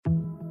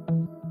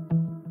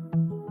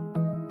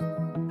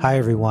Hi,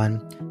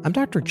 everyone. I'm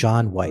Dr.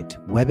 John White,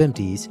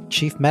 WebMD's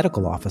Chief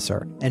Medical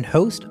Officer and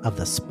host of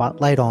the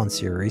Spotlight On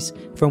series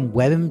from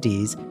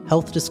WebMD's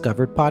Health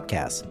Discovered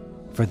podcast.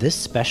 For this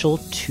special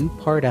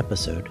two-part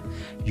episode,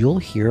 you'll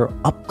hear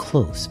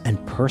up-close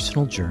and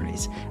personal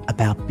journeys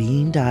about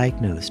being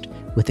diagnosed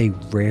with a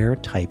rare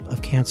type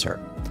of cancer,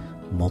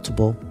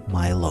 multiple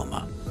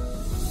myeloma.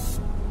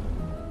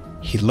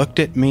 He looked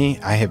at me.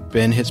 I have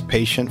been his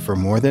patient for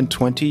more than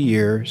 20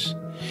 years.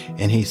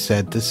 And he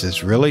said, "This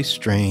is really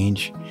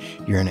strange.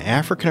 You're an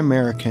African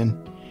American,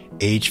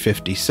 age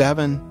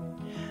 57.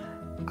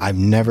 I've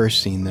never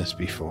seen this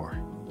before."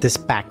 This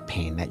back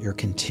pain that you're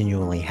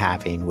continually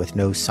having with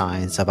no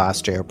signs of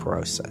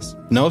osteoporosis.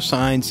 No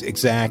signs,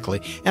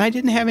 exactly. And I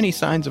didn't have any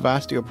signs of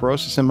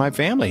osteoporosis in my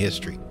family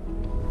history.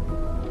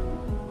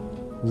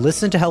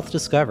 Listen to Health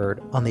Discovered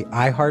on the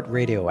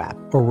iHeartRadio app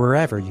or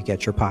wherever you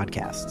get your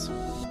podcasts.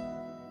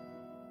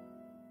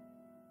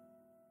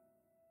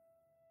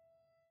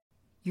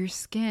 Your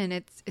skin,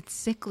 it's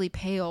sickly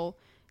pale.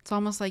 It's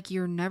almost like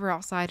you're never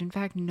outside. In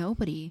fact,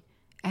 nobody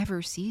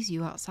ever sees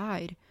you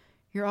outside.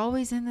 You're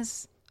always in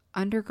this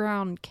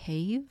underground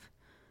cave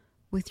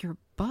with your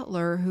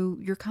butler, who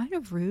you're kind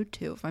of rude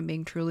to, if I'm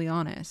being truly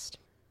honest.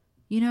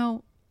 You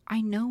know,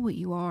 I know what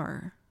you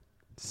are.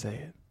 Say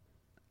it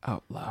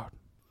out loud.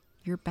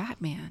 You're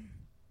Batman.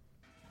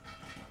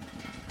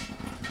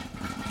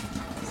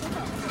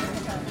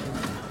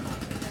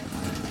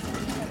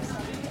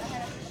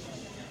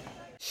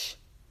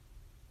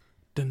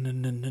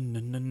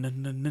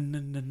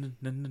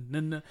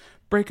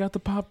 Break out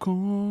the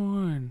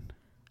popcorn.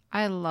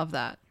 I love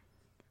that.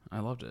 I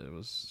loved it. It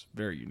was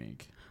very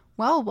unique.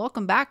 Well,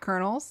 welcome back,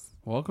 Colonels.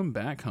 Welcome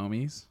back,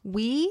 homies.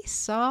 We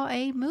saw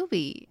a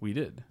movie. We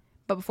did.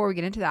 But before we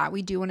get into that,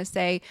 we do want to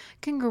say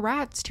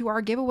congrats to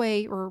our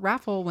giveaway or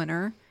raffle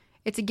winner.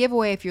 It's a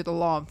giveaway if you're the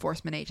law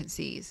enforcement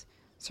agencies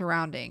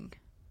surrounding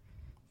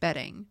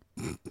betting.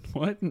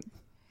 What?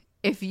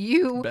 If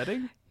you...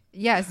 Betting?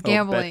 Yes,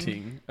 gambling. Oh,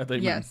 betting. I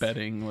thought you meant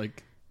betting,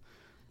 like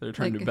they're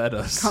trying to bet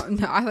us.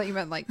 No, I thought you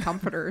meant like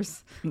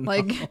comforters. No.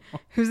 Like,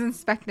 who's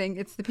inspecting?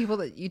 It's the people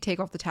that you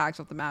take off the tags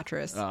off the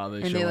mattress. Oh,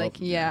 they and show they up.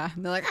 yeah.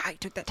 And they're like, I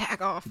took that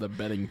tag off. The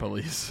betting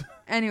police.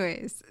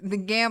 Anyways, the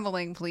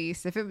gambling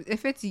police.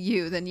 If it's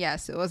you, then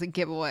yes, it was a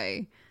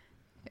giveaway.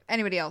 If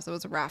anybody else, it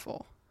was a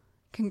raffle.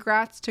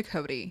 Congrats to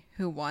Cody,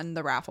 who won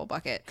the raffle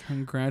bucket.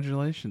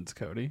 Congratulations,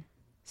 Cody.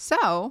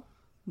 So,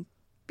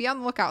 be on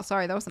the lookout.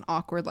 Sorry, that was an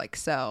awkward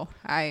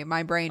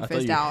my brain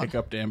fizzed out. I thought you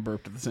hiccuped and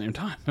burped at the same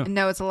time.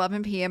 No, it's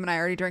 11 p.m. and I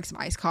already drank some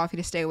iced coffee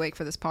to stay awake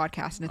for this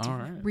podcast, and it's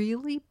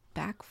really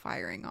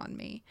backfiring on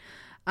me.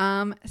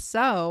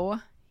 So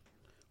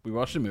we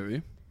watched a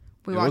movie.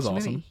 We watched a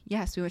movie.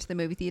 Yes, we went to the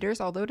movie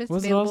theaters, although it's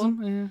was available. It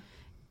awesome? Yeah.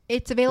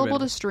 It's available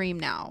to stream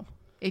now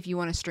if you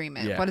want to stream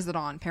it. Yeah. What is it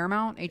on?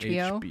 Paramount?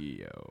 HBO?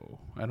 HBO.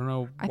 I don't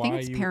know why. I think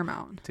it's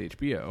Paramount. It's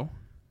HBO.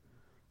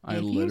 I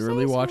If you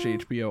literally say watch so.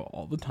 HBO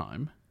all the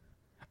time.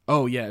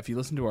 Oh yeah, if you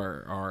listen to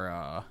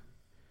our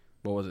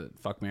what was it?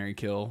 Fuck, Marry,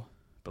 Kill,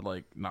 but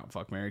like not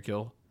Fuck, Marry,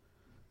 Kill.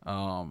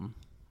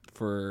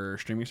 For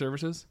streaming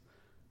services,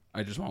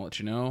 I just want to let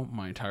you know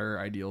my entire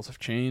ideals have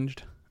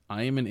changed.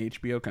 I am an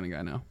HBO kind of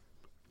guy now.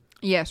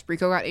 Yes,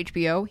 Rico got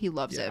HBO. He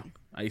loves it.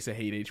 I used to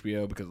hate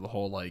HBO because of the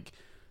whole like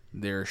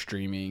they're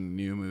streaming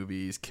new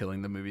movies,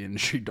 killing the movie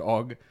industry.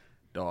 Dog.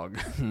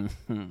 The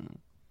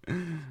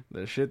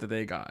shit that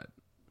they got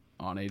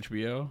on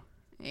HBO.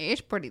 It's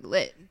pretty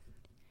lit.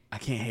 I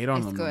can't hate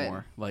on them good.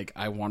 anymore. Like,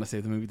 I want to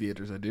save the movie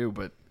theaters, I do,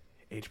 but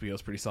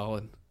HBO's pretty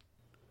solid.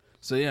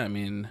 So yeah, I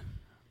mean,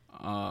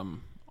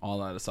 all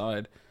that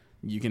aside,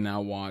 you can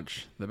now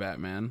watch The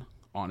Batman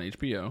on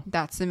HBO.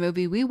 That's the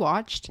movie we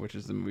watched. Which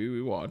is the movie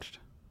we watched.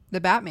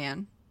 The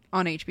Batman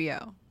on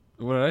HBO.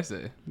 What did I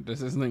say? Did I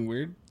say something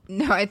weird?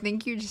 No, I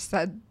think you just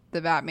said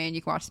The Batman.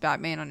 You can watch The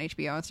Batman on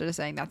HBO instead of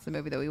saying that's the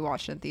movie that we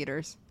watched in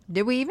theaters.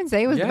 Did we even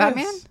say it was The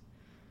Batman?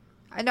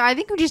 I know. I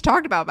think we just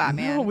talked about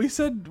Batman. No, we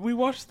said we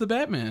watched The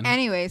Batman.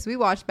 Anyways, we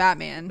watched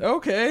Batman.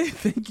 Okay,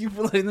 thank you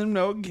for letting them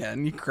know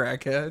again, you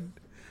crackhead.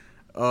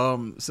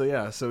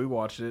 So we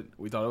watched it.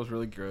 We thought it was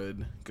really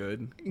good.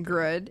 Good.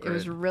 It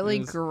was really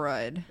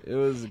good. It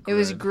was. It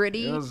was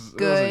gritty. It was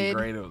good. It wasn't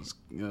great.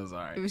 It was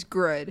alright. It was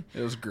good.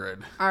 It was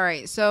good. All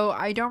right. So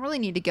I don't really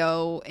need to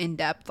go in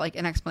depth, like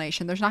an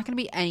explanation. There's not going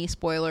to be any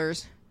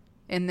spoilers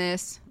in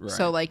this,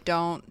 so like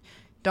don't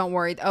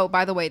worry. Oh,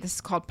 by the way, this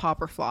is called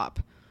Pop or Flop.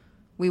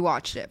 We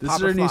watched it. This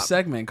is our new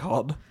segment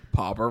called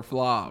Pop or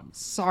Flop.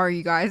 Sorry,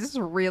 you guys. It's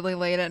really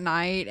late at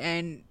night,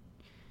 and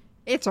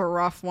it's a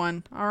rough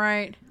one. All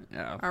right.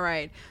 Yeah. All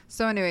right.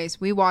 So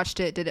anyways, we watched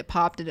it. Did it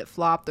pop? Did it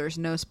flop? There's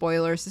no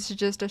spoilers. This is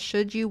just a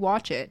should you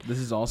watch it. This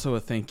is also a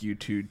thank you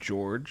to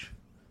George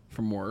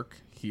from work.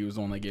 He was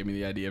the one that gave me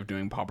the idea of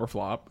doing Pop or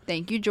Flop.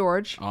 Thank you,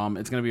 George. It's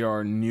going to be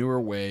our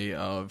newer way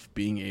of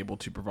being able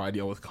to provide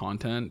y'all with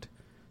content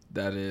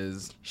that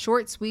is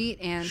short, sweet,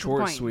 and to the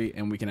point. Sweet,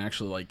 and we can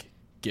actually like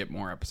get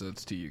more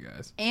episodes to you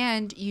guys.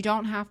 And you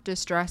don't have to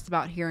stress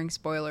about hearing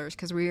spoilers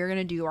because we are going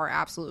to do our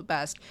absolute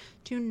best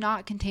to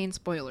not contain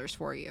spoilers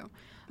for you.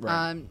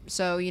 Right.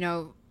 So,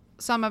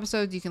 some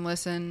episodes you can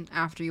listen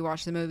after you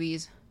watch the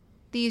movies.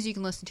 These you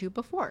can listen to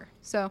before.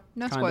 So,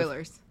 no Kind of.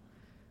 spoilers.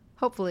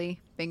 Hopefully,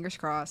 fingers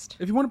crossed.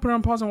 If you want to put it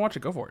on pause and watch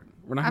it, go for it.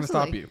 We're not going to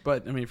stop Absolutely. you.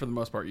 But, I mean, for the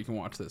most part, you can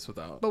watch this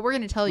without... But we're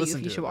going to tell you if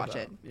listen you to should watch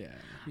it. without- Yeah,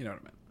 you know what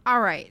I meant. All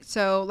right.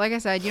 So, like I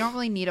said, you don't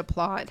really need a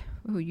plot.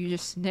 Ooh, you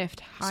just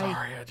sniffed Sorry,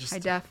 I high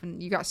def,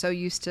 and you got so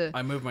used to...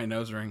 I moved my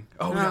nose ring.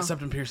 Oh, we Oh. got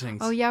septum piercings.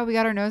 Oh, yeah, we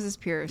got our noses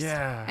pierced.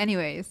 Yeah.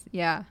 Anyways,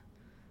 yeah.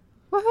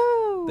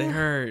 Woohoo! They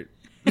hurt.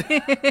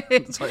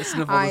 That's why I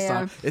sniff all this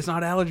time. It's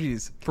not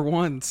allergies, for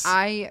once.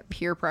 I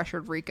peer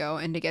pressured Rico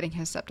into getting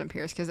his septum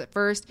pierced because at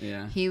first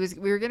Yeah. we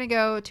were gonna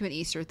go to an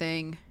Easter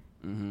thing.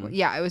 Mhm.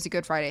 Yeah, it was a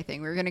Good Friday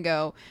thing. We were gonna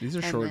go. These are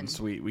and short then- and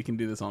sweet. We can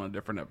do this on a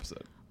different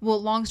episode.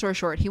 Well, long story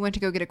short, he went to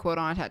go get a quote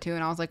on a tattoo,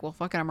 and I was like, "Well,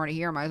 fuck it, I'm already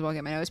here. Might as well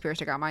get my nose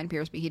pierced." I got mine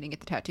pierced, but he didn't get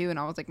the tattoo, and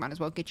I was like, "Might as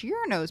well get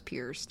your nose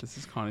pierced." This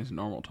is Connie's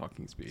normal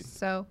talking speed.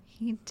 So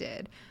he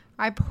did.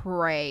 I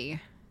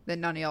pray that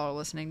none of y'all are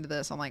listening to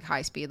this on like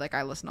high speed, like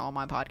I listen to all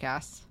my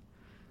podcasts.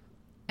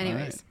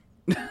 Anyways,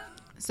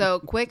 so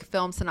quick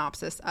film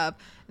synopsis of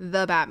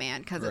The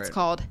Batman because it's Right.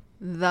 called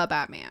The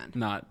Batman.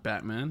 Not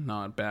Batman,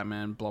 not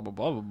Batman, blah, blah,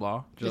 blah, blah,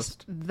 blah.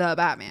 Just The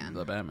Batman.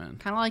 the Batman.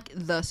 Kind of like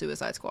The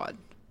Suicide Squad.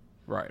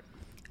 Right.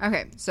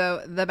 Okay,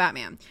 so The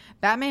Batman.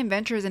 Batman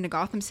ventures into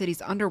Gotham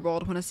City's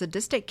underworld when a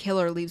sadistic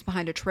killer leaves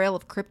behind a trail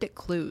of cryptic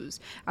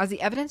clues. As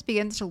the evidence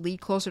begins to lead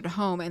closer to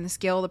home and the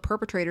scale of the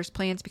perpetrator's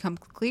plans become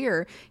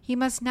clear, he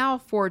must now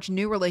forge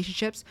new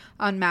relationships,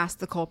 unmask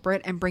the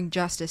culprit, and bring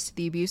justice to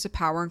the abuse of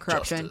power and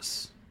corruption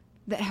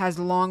that has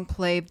long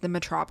plagued the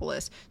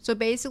metropolis. So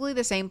basically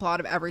the same plot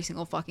of every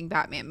single fucking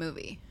Batman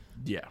movie.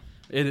 Yeah.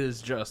 It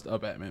is just a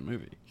Batman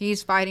movie.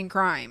 He's fighting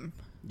crime.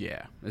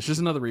 Yeah. It's just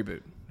another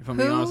reboot. If I'm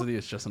being honest with you,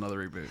 it's just another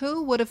reboot.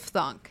 Who would have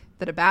thunk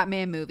that a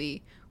Batman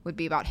movie would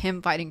be about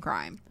him fighting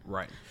crime?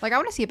 Right. Like, I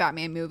want to see a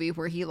Batman movie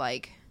where he,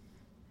 like...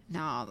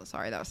 No,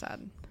 sorry, that was sad.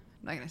 I'm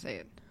not going to say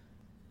it.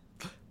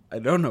 I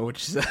don't know what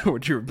you said,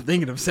 what you were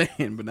thinking of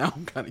saying, but now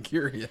I'm kind of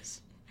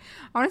curious.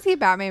 I want to see a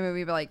Batman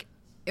movie, but, like,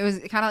 it was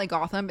kind of like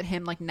Gotham, but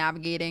him, like,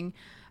 navigating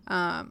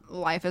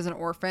life as an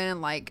orphan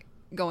and, like,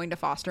 going to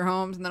foster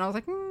homes. And then I was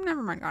like,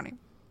 never mind, Connie.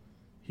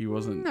 He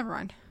wasn't Never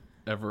mind.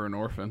 ever an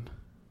orphan.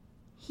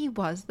 He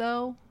was,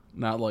 though.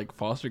 Not like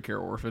foster care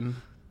orphan.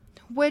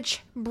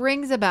 Which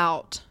brings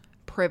about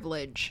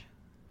privilege.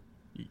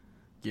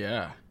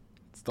 Yeah.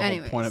 It's the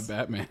Anyways. whole point of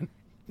Batman.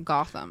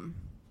 Gotham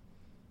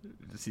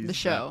He's The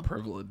show. that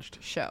privileged.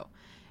 show.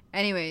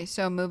 Anyway,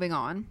 so moving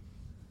on.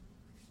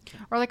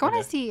 Or, like, I want to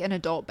Okay. see an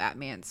adult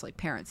Batman's, like,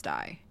 parents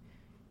die.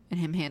 And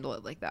him handle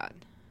it like that.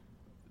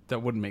 That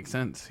wouldn't make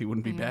sense. He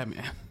wouldn't be Yeah.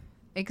 Batman.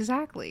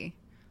 Exactly.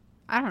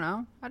 I don't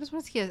know. I just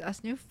want to see a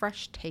new,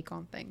 fresh take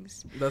on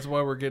things. That's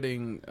why we're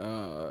getting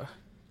a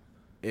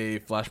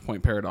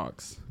Flashpoint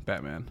Paradox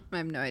Batman. I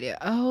have no idea.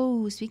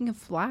 Oh, speaking of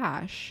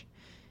Flash,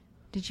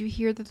 did you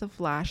hear that the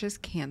Flash is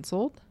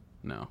canceled?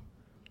 No.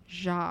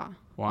 Ja.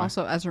 Why?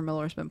 Also, Ezra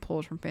Miller's been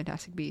pulled from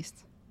Fantastic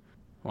Beasts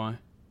Why?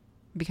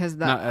 because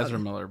that Not Ezra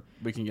Miller.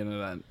 We can get into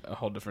that a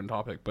whole different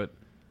topic, but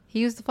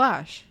he was the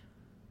Flash.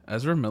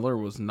 Ezra Miller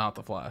was not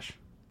the Flash.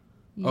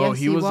 Yes,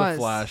 he was the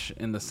Flash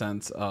in the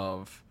sense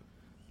of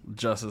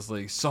Justice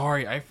League.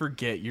 Sorry, I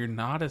forget. You're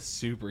not a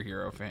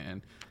superhero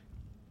fan.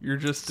 You're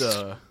just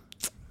a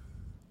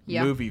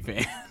Yeah. movie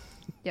fan.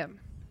 Yep.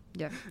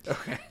 Yep.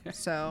 Okay.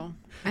 So,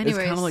 It's anyways,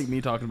 kind of like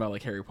me talking about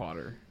like Harry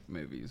Potter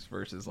movies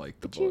versus like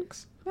the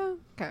books. Oh,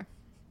 okay.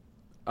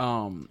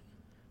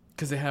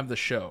 Because they have the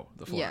show,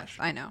 The Flash. Yes,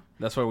 I know.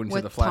 That's why when you say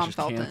With The Flash Tom is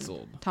Felton.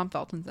 canceled. Tom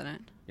Felton's in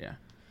it. Yeah.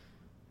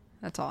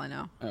 That's all I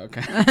know.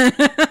 Okay.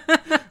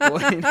 Well,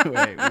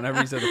 anyway,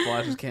 whenever you said The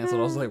Flash is canceled,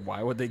 I was like,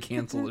 why would they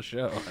cancel the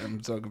show?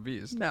 I'm so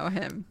confused. No,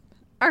 him.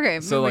 Okay,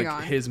 So, moving like,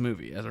 on. his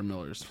movie, Ezra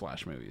Miller's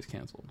Flash movie, is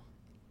canceled.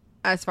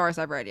 As far as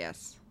I've read,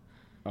 yes.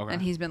 Okay.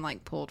 And he's been,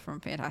 like, pulled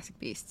from Fantastic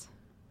Beasts.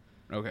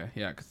 Okay,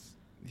 yeah, because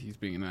he's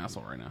being an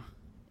asshole right now.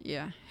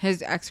 Yeah.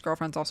 His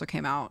ex-girlfriends also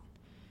came out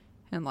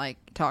and, like,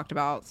 talked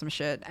about some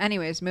shit.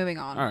 Anyways, moving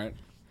on. All right,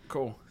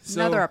 cool. So,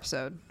 Another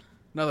episode.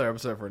 Another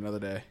episode for another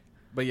day.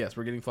 But yes,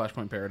 we're getting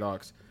Flashpoint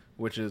Paradox,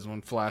 which is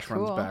when Flash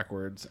runs Cool.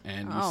 backwards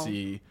and you Oh.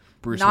 see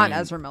Bruce Not Wayne.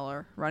 Ezra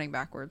Miller running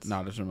backwards.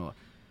 Not Ezra Miller.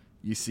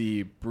 You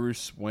see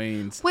Bruce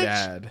Wayne's Which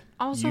dad.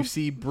 also- You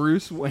see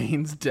Bruce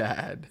Wayne's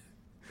dad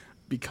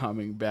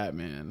becoming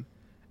Batman.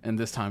 And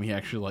this time he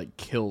actually, like,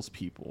 kills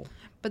people.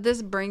 But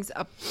this brings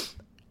up...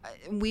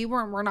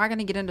 We're not going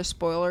to get into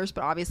spoilers,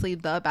 but obviously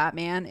the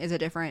Batman is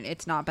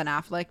it's not Ben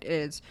Affleck, it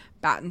is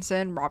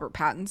Robert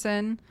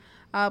Pattinson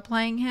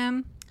playing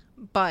him.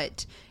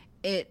 But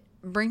it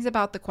brings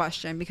about the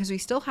question, because we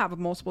still have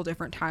multiple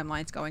different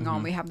timelines going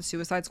on. We have the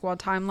Suicide Squad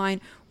timeline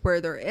where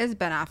there is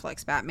Ben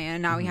Affleck's Batman,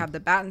 and now we have the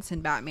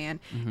Pattinson Batman.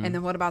 And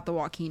then what about the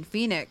Joaquin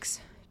Phoenix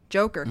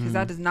Joker? Because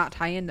that does not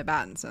tie into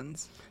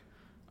Pattinson's.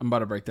 I'm about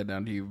to break that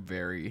down to you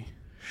very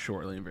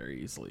shortly and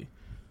very easily.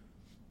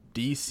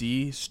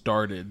 DC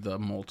started the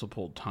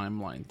multiple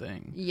timeline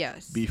thing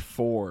Yes.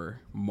 before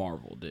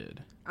Marvel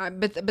did.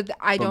 But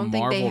I don't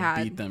think Marvel they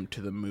had... beat them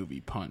to the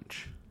movie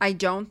punch. I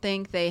don't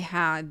think they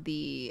had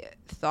the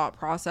thought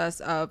process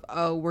of,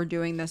 oh, we're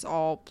doing this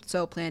all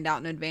so planned out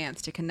in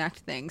advance to connect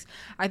things.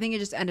 I think it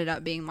just ended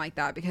up being like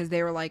that because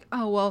they were like,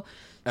 oh, well.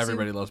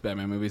 Everybody loves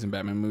Batman movies, and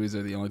Batman movies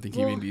are the only thing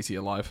keeping DC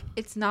alive.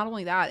 It's not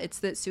only that, it's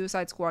that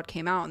Suicide Squad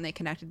came out and they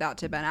connected that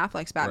to Ben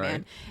Affleck's Batman.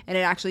 Right. And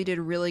it actually did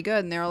really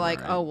good. And they were like,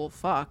 Right. oh, well,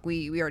 fuck.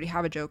 We already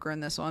have a Joker in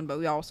this one, but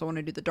we also want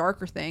to do the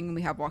darker thing. And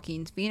we have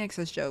Joaquin Phoenix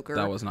as Joker.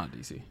 That was not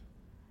DC.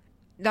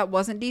 That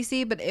wasn't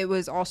DC, but it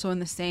was also in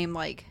the same,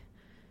 like,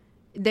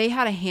 they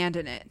had a hand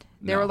in it.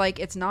 They were like,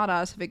 it's not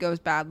us if it goes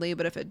badly,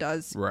 but if it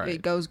does,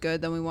 it goes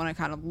good, then we want to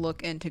kind of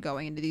look into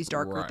going into these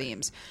darker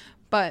themes.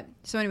 But,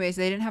 so anyways,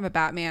 they didn't have a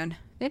Batman.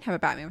 They didn't have a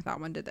Batman with that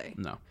one, did they?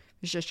 No.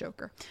 It's just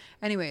Joker.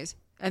 Anyways,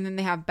 and then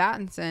they have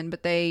Pattinson,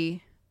 but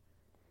they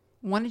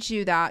wanted to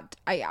do that.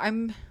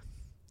 I'm,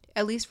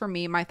 at least for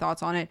me, my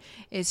thoughts on it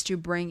is to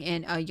bring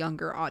in a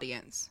younger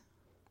audience.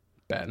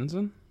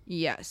 Pattinson?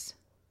 Yes.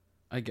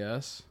 I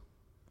guess.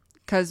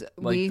 Because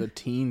like the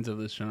teens of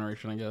this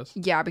generation, I guess.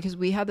 Yeah, because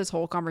we had this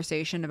whole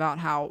conversation about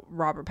how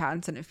Robert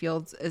Pattinson, it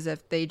feels as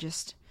if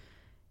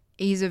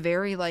he's a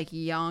very, like,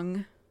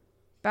 young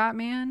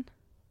Batman.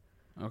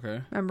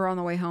 Okay. Remember on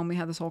the way home we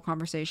had this whole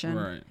conversation?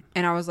 Right.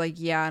 And I was like,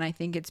 yeah, and I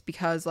think it's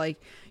because,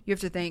 like, you have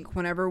to think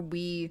whenever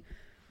we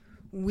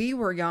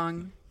were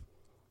young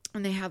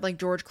and they had, like,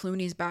 George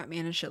Clooney's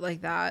Batman and shit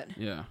like that.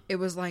 Yeah. It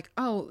was like,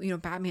 oh,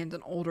 Batman's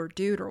an older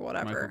dude or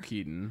whatever. Michael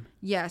Keaton.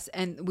 Yes,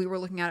 and we were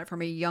looking at it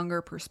from a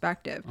younger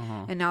perspective.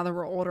 Uh-huh. And now that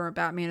we're older and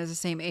Batman is the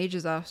same age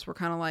as us, we're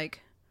kind of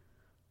like,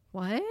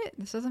 what?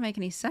 This doesn't make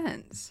any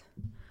sense.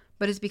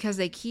 But it's because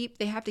they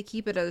have to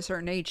keep it at a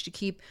certain age to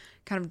keep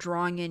kind of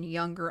drawing in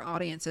younger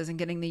audiences and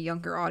getting the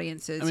younger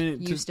audiences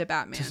used to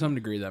Batman. To some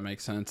degree, that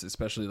makes sense,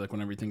 especially like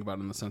whenever you think about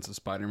it in the sense of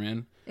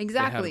Spider-Man.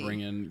 Exactly. They had to bring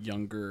in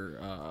younger,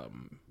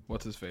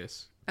 what's his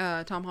face?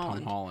 Tom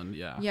Holland. Tom Holland,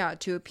 yeah. Yeah,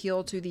 to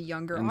appeal to the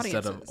younger audiences.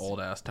 Instead of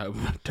old-ass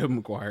Tobey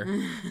Maguire.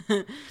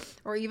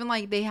 Or even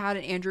like they had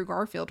an Andrew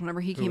Garfield. Whenever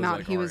he came out,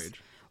 like he our was...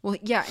 age. Well,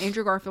 yeah,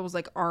 Andrew Garfield was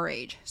like our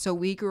age. So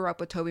we grew up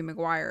with Tobey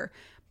Maguire.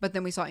 But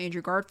then we saw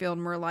Andrew Garfield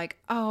and we're like,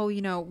 oh,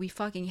 we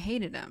fucking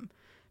hated him.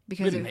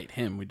 Because We didn't hate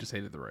him. We just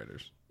hated the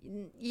writers.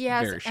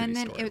 Yes, Very and shitty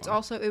then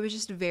storyline. it was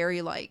just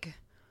very, like,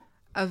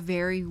 a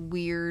very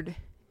weird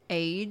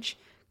age.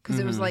 Because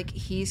it was like,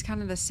 he's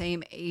kind of the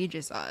same age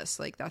as us.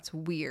 Like, that's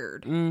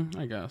weird.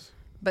 I guess.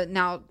 But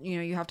now,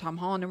 you have Tom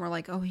Holland and we're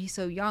like, oh, he's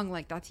so young.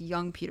 Like, that's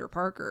young Peter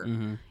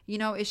Parker.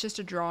 It's just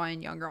to draw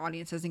in younger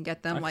audiences and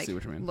get them, like, see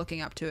what you mean.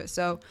 looking up to it.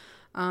 So,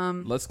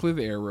 Let's clear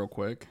the air real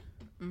quick.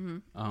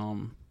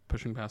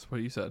 Pushing past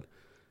what you said.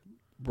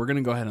 We're going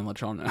to go ahead and let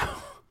y'all know.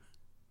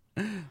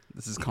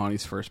 This is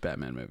Connie's first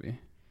Batman movie.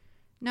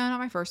 no, not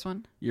my first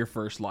one. Your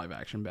first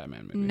live-action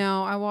Batman movie.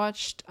 No, I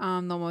watched the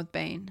one with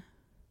Bane.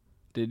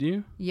 Did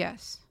you?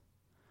 Yes.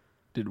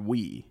 Did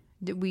we?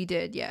 We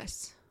did,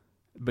 yes.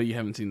 But you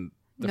haven't seen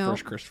the Nope.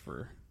 first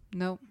Christopher.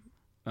 Nope.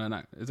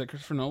 Is that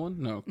Christopher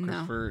Nolan? No,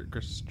 No.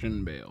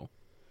 Christian Bale.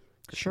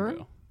 Sure.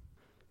 Bale.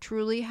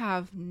 Truly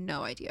have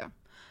no idea.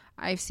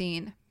 I've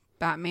seen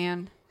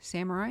Batman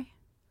Samurai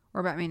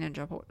or Batman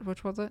Ninja.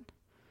 Which was it?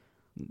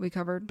 We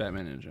covered.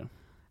 Batman Ninja.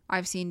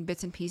 I've seen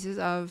bits and pieces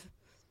of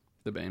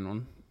The Bane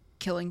one.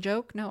 Killing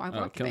Joke. No, I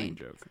watched Killing Bane.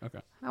 Joke.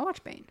 Okay. I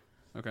watched Bane.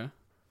 Okay.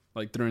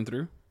 Like through and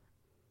through?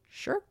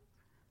 Sure.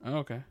 Oh,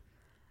 okay.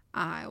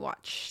 I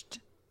watched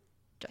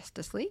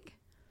Justice League.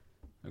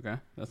 Okay.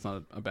 That's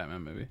not a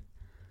Batman movie.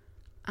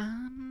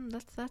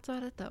 That's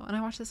about it though. And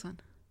I watched this one.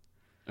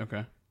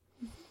 Okay.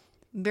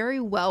 Very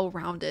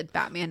well-rounded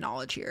Batman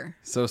knowledge here.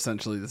 So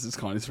essentially, this is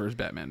Connie's first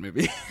Batman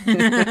movie.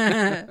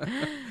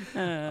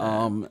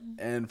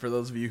 And for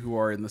those of you who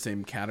are in the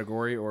same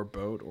category or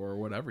boat or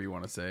whatever you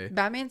want to say,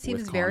 Batman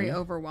seems with very Connie,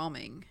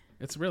 overwhelming.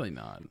 it's really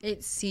not.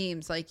 It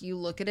seems like you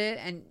look at it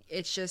and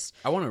it's just...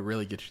 I want to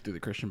really get you through the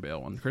Christian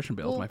Bale one. Christian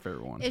Bale is Well, my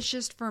favorite one. It's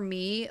just for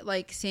me,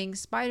 like seeing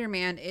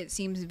Spider-Man, it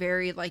seems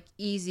very like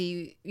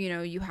easy.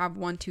 You have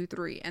 1, 2,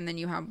 3, and then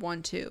you have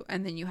 1, 2,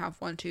 and then you have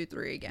 1, 2,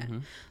 3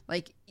 again.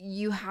 Like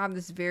you have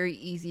this very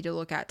easy to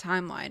look at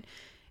timeline.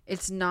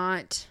 It's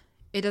not.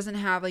 It doesn't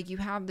have like you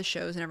have the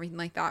shows and everything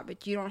like that,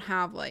 but you don't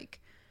have like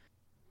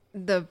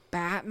the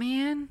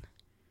Batman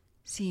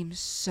seems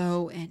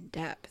so in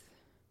depth.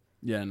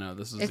 Yeah, no,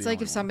 this is. It's the like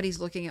only if somebody's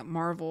looking at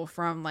Marvel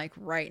from like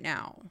right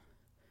now,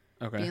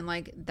 one. Okay. being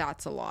like,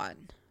 that's a lot.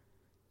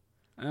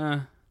 Uh,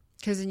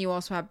 Because then you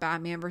also have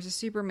Batman versus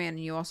Superman,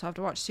 and you also have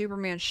to watch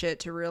Superman shit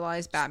to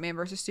realize Batman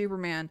versus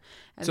Superman.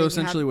 And so then you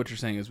essentially, have, what you're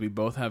saying is we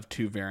both have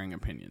two varying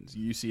opinions.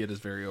 You see it as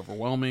very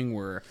overwhelming,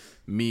 where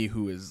me,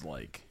 who is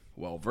like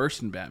well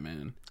versed in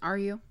Batman, are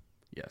you?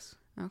 yes,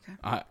 Okay.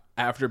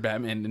 after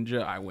Batman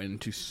Ninja, I went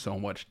into so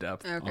much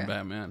depth Okay. on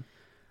Batman.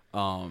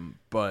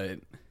 But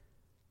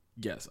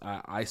yes,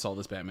 I saw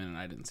this Batman and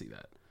I didn't see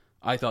that.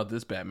 I thought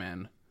this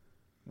Batman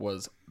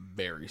was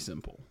very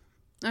simple.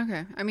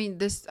 Okay. I mean,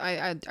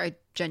 I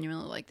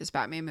genuinely like this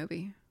Batman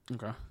movie.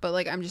 Okay. But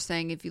like, I'm just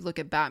saying, if you look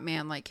at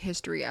Batman like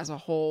history as a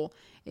whole,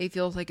 it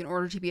feels like in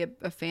order to be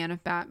a fan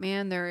of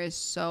Batman, there is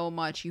so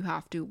much you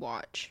have to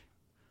watch.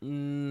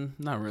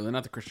 Not really.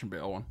 Not the Christian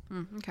Bale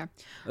one. Okay.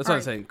 That's what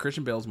I'm saying.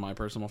 Christian Bale's my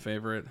personal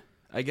favorite.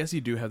 I guess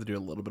you do have to do a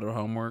little bit of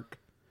homework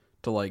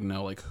to like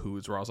know like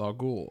who's Ra's al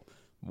Ghul.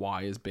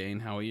 Why is Bane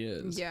how he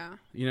is? Yeah.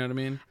 You know what I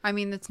mean? I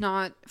mean, it's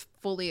not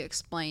fully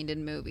explained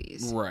in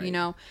movies. Right. You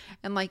know?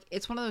 And like,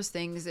 it's one of those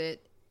things that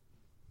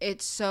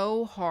it's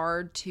so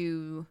hard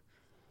to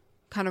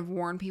kind of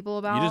warn people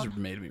about. You just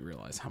made me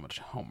realize how much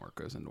homework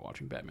goes into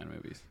watching Batman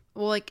movies.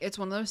 Well, like, it's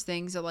one of those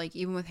things that, like,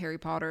 even with Harry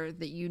Potter,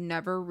 that you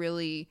never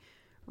really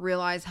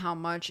realize how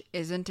much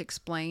isn't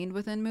explained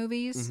within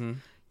movies. Mm-hmm.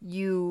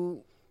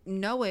 You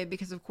know it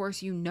because, of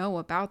course, you know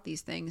about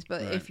these things.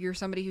 But Right. if you're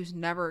somebody who's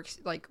never,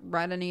 like,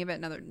 read any of it,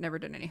 never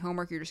done any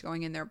homework, you're just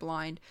going in there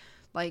blind,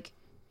 like,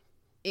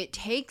 it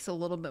takes a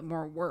little bit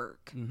more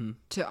work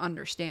to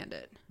understand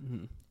it.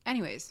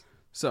 Anyways,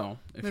 So,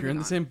 if you're in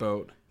the same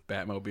boat,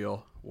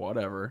 Batmobile,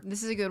 whatever,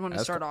 this is a good one to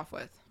start off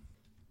with.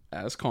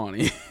 as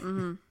Connie,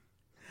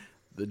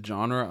 the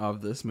genre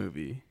of this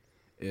movie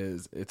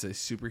is it's a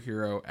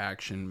superhero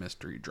action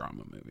mystery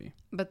drama movie.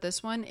 But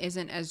this one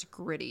isn't as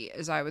gritty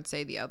as I would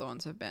say the other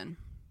ones have been.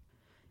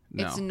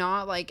 No, It's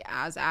not, like,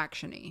 as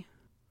action-y.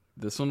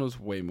 this one was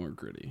way more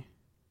gritty.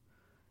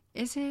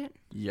 Is it?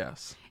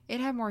 Yes. It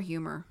had more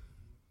humor.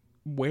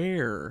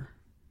 Where?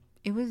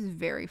 It was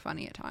very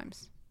funny at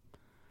times.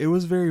 It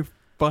was very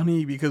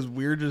funny because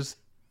we're just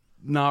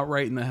not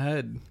right in the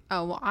head.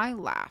 Oh, well, I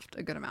laughed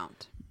a good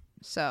amount.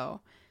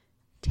 So,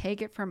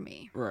 take it from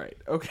me. Right.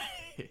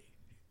 Okay.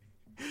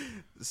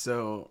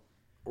 So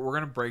we're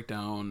gonna break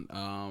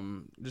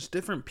down just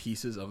different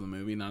pieces of the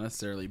movie, not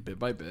necessarily bit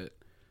by bit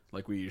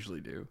like we usually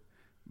do,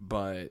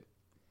 but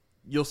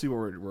you'll see where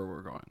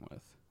we're going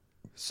with.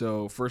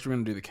 So first we're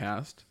gonna do the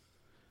cast.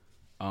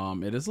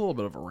 It is a little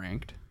bit of a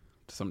ranked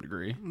to some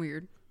degree,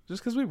 Weird.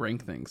 just because we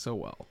rank things so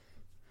well.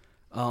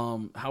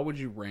 How would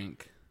you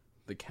rank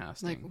the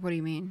casting? Like, what do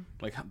you mean?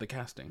 Like the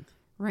casting,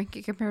 Rank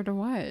it compared to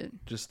what?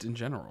 just in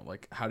general.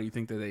 Like, how do you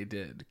think that they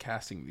did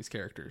casting these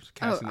characters? Oh,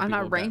 Casting the I'm people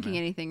not of ranking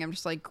Batman? anything. I'm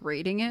just, like,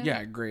 grading it.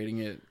 Yeah, grading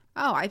it.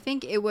 Oh, I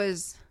think it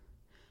was...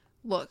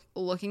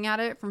 Looking at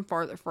it from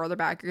farther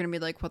back, you're going to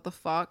be like, what the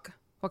fuck?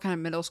 What kind of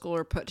middle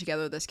schooler put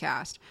together this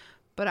cast?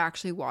 But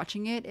actually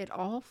watching it, it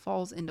all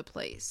falls into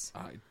place.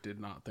 I did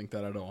not think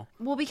that at all.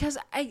 Well, because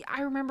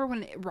I remember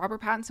when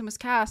Robert Pattinson was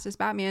cast as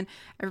Batman,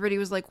 everybody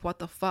was like, what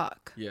the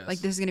fuck? Yes. Like,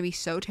 this is going to be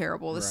so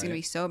terrible. This is going to Right.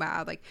 be so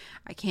bad. Like,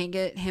 I can't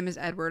get him as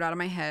Edward out of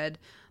my head.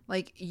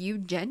 Like, you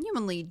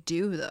genuinely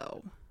do,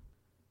 though.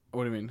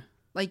 What do you mean?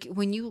 Like,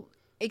 when you,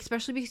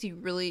 especially because you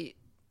really,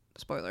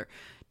 spoiler,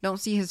 don't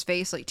see his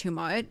face, like, too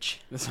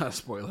much. It's not a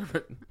spoiler,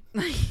 but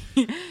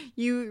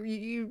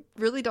You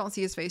really don't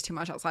see his face too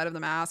much outside of the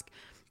mask.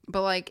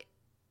 But, like,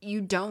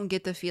 you don't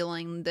get the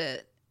feeling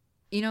that,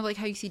 you know, like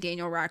how you see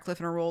Daniel Radcliffe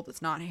in a role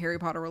that's not Harry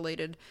Potter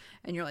related,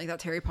 and you're like,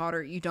 that's Harry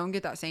Potter. You don't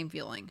get that same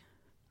feeling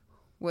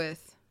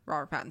with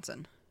Robert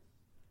Pattinson.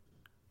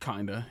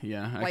 kinda,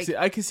 yeah. Like-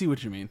 I can see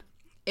what you mean.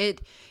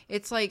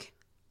 It's like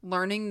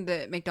learning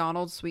that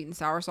McDonald's sweet and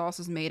sour sauce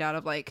is made out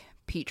of, like,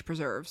 peach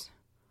preserves.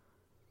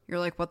 You're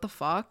like, what the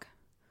fuck?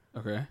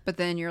 Okay. But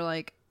then you're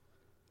like,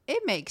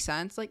 it makes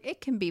sense. Like,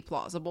 it can be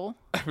plausible.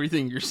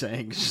 Everything you're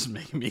saying is just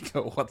making me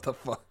go, what the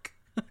fuck?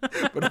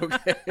 But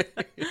okay.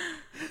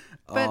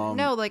 But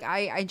no, like,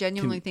 I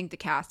genuinely think the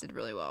cast did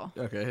really well.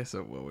 Okay,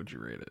 so what would you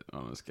rate it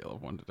on a scale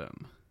of 1 to 10?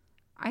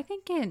 I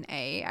think an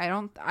A. I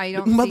don't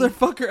see...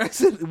 Motherfucker, I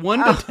said 1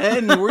 to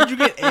 10. Where'd you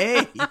get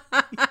A?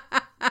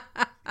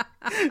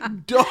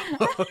 Dog.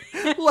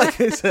 Like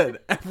I said,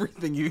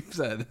 everything you've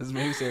said has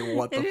made me say,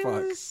 what the It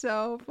fuck? is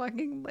so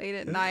fucking late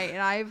at night,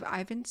 and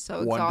I've been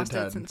so 1 to 10.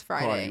 exhausted since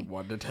Friday. Fine,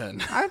 1 to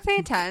 10. I would say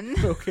a 10.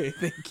 Okay,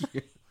 thank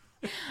you.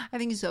 I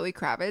think Zoe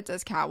Kravitz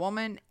as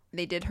Catwoman,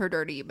 they did her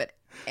dirty, but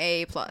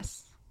A+.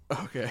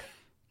 Okay.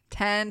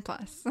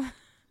 10+.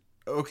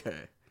 Okay.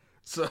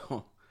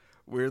 So,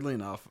 weirdly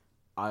enough,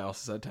 I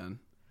also said 10.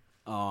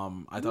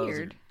 I thought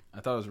Weird.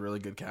 it was really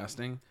good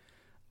casting.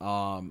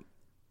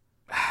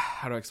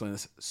 How do I explain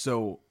this?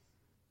 So,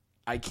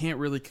 I can't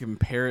really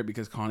compare it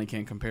because Connie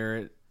can't compare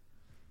it,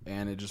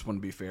 and it just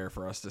wouldn't be fair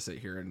for us to sit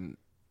here and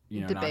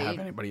not Debate. have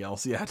anybody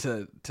else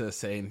to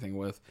say anything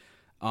with.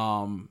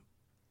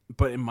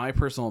 But in my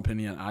personal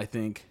opinion, I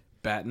think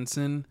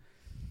Pattinson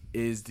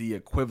is the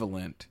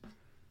equivalent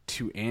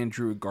to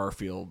Andrew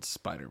Garfield's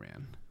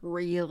Spider-Man.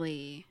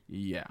 Really?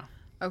 Yeah.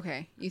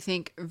 Okay. You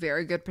think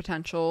very good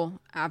potential.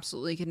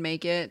 Absolutely could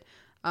make it.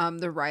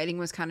 The writing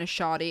was kind of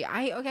shoddy.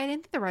 I didn't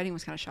think the writing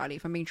was kind of shoddy,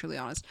 if I'm being truly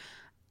honest.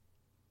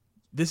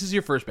 This is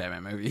your first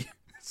Batman movie.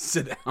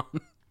 Sit down.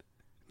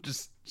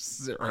 Just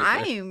sit right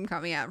I there. am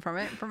coming at it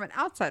from an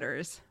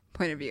outsider's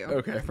point of view.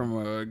 Okay, from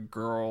a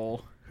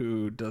girl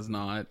who does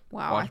not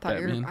Wow, watch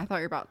Batman. I thought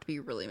you were about to be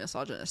really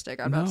misogynistic.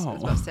 I was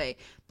about to say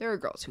there are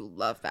girls who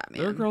love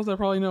Batman. There are girls that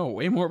probably know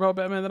way more about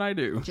Batman than I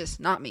do.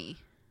 Just not me.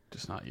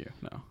 Just not you,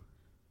 no.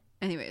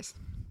 Anyways,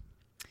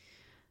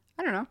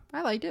 I don't know.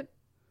 I liked it.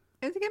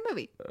 It's a good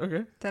movie.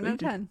 Okay. 10 out of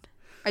 10.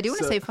 I do want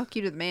to say fuck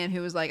you to the man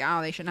who was like,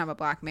 oh, they shouldn't have a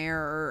black mayor,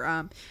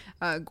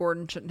 or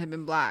Gordon shouldn't have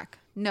been black.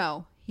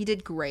 No, he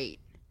did great.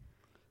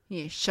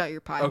 You shut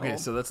your pie Okay, hole.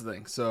 so that's the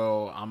thing.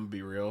 So I'm gonna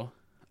be real.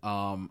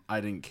 I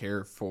didn't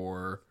care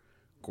for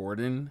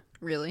Gordon.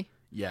 Really?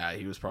 Yeah,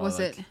 he was probably Was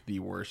like it the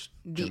worst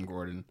the- Jim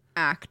Gordon.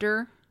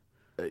 Actor?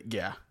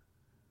 Yeah.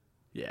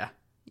 You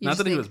Not just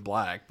that he think- was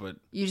black, but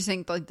You just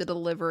think like the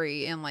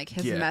delivery and like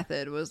his Yeah.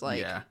 method was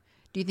like. yeah,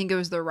 Do you think it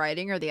was the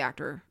writing or the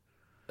actor?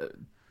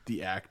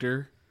 the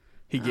actor.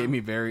 He gave Oh. me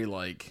very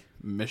like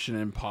Mission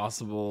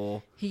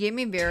Impossible, He gave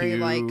me very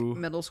like Two.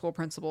 middle school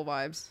principal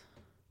vibes.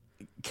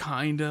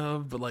 kind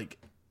of, but like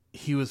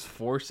he was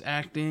force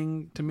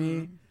acting to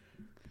me.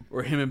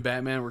 Where him and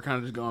Batman were kind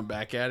of just going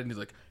back at it, and he's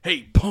like,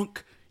 "Hey,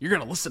 punk, you're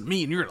gonna listen to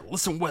me, and you're gonna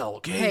listen well,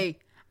 okay?" Hey,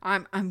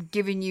 I'm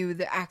giving you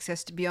the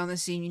access to be on the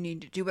scene. You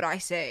need to do what I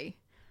say.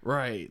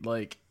 Right,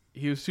 like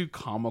he was too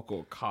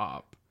comical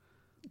cop,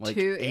 like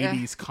Too- yeah.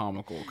 80s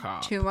comical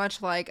cop. Too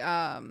much like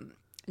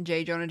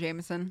J. Jonah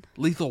Jameson.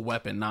 Lethal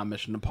Weapon, not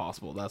Mission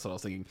Impossible. That's what I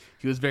was thinking.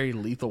 He was very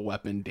Lethal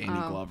Weapon, Danny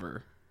Oh.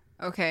 Glover.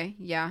 Okay,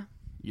 yeah.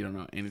 You don't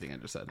know anything I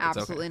just said. It's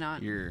Absolutely okay.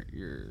 not. You're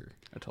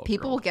a total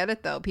People will girl. get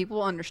it though. People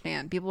will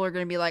understand. People are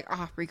gonna be like,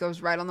 "Oh,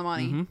 Rico's right on the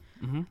money."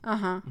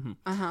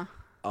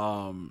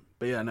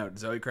 But yeah, no.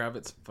 Zoe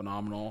Kravitz,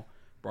 phenomenal.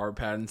 Robert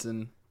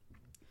Pattinson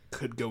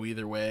could go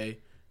either way.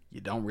 You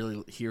don't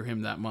really hear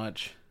him that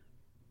much.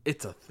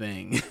 It's a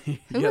thing. You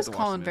Who have was to watch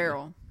Colin the movie.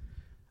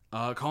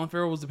 Farrell? Colin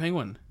Farrell was the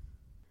Penguin.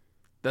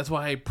 That's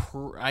why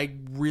I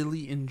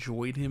really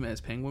enjoyed him as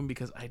Penguin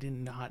because I did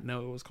not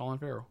know it was Colin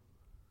Farrell.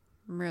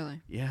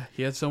 Really? Yeah,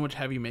 he had so much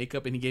heavy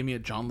makeup and he gave me a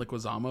John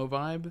Leguizamo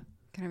vibe.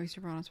 Can I be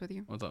super honest with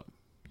you? What's up?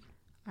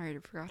 I already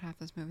forgot half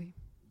this movie.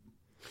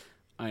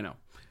 I know.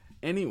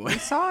 Anyway,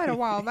 Saw it a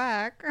while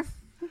back.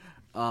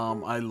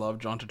 I love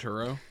John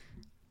Turturro.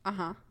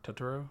 Uh-huh.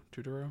 Turturro.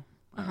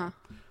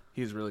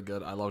 He's really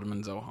good. I loved him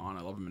in Zohan.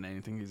 I love him in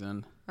anything he's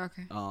in.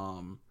 Okay.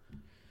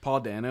 Paul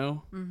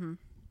Dano. Mm-hmm.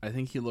 I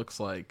think he looks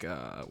like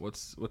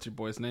what's your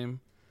boy's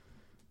name?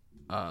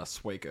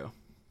 Swaco.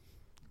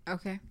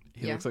 Okay.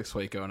 He yeah. looks like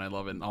Swaco, and I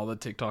love it. And all the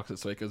TikToks that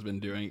Swaco's been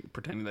doing,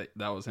 pretending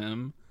that was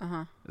him,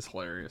 is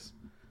hilarious.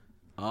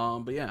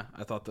 But yeah,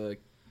 I thought the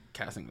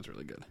casting was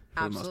really good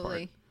for the most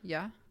Absolutely. part.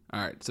 Yeah. All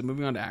right, so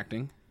moving on to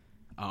acting.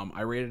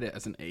 I rated it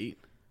as an 8.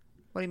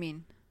 What do you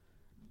mean?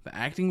 The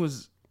acting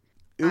was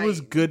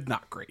good,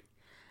 not great.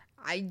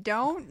 I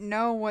don't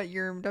know what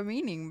you're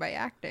meaning by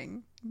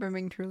acting, if I'm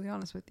being truly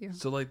honest with you.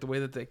 So like the way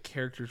that the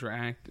characters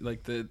were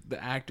like the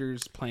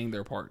actors playing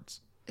their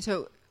parts,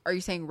 So, are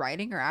you saying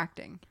writing or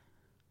acting?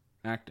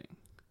 acting.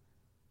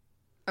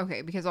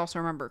 Okay, because also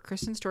remember,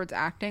 Kristen Stewart's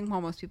acting,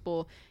 while most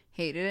people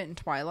hated it in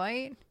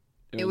Twilight,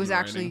 it was the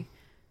actually, writing.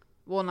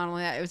 well, not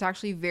only that, it was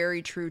actually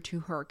very true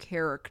to her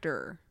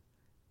character,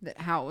 that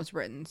how it was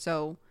written.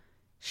 So,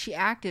 she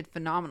acted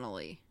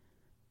phenomenally,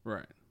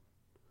 Right.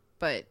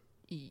 but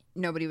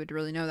nobody would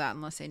really know that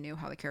unless they knew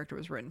how the character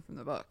was written from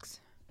the books.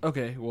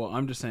 Okay, well,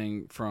 I'm just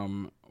saying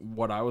from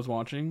what I was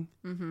watching,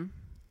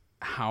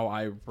 how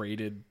I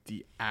rated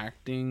the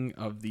acting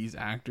of these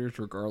actors,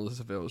 regardless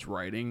if it was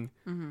writing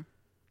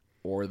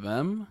or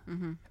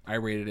them, I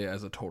rated it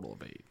as a total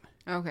of 8.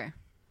 Okay.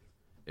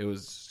 It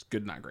was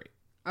good, not great.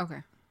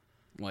 Okay.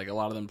 Like, a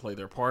lot of them played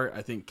their part.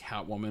 I think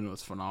Catwoman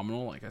was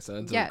phenomenal, like I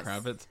said, Zoe Yes.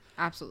 Kravitz.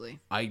 Absolutely.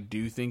 I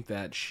do think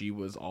that she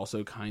was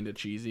also kind of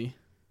cheesy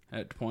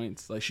at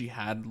points. Like, she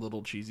had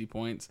little cheesy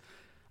points.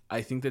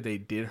 I think that they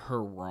did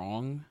her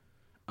wrong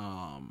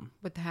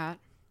With the hat.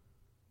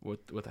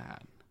 with the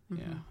hat.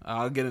 Yeah.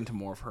 I'll get into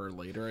more of her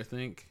later, I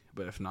think.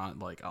 But if not,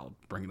 like, I'll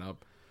bring it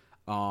up.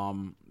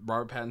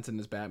 Robert Pattinson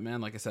as Batman,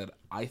 like I said,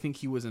 I think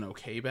he was an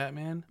okay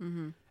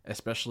Batman.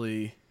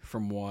 Especially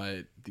from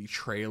what the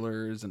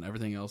trailers and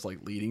everything else, like,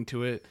 leading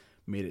to it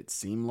made it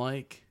seem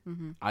like.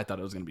 I thought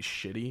it was going to be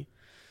shitty.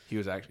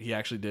 He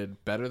actually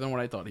did better than what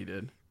I thought he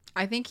did.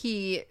 I think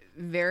he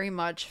very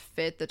much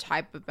fit the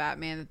type of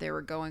Batman that they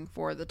were going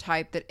for. The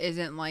type that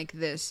isn't like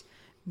this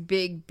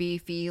big,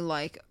 beefy,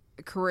 like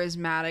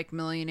charismatic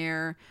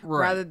millionaire. Right.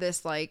 Rather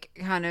this like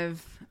kind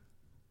of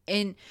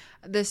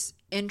this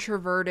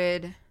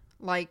introverted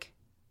like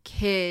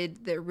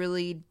kid that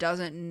really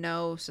doesn't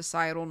know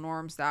societal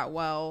norms that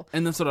well.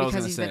 And that's what I was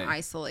because going to he's say. been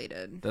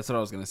isolated. That's what I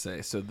was going to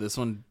say. So this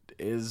one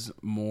is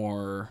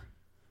more...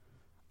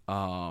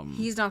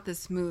 He's not the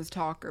smooth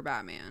talker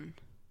Batman.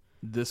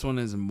 This one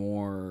is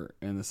more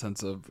in the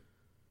sense of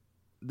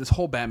this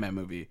whole Batman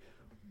movie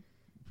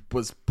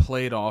was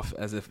played off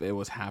as if it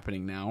was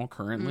happening now,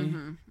 currently,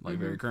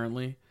 very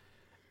currently,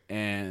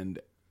 and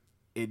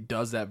it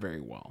does that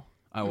very well.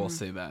 I will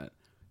say that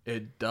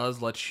it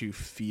does let you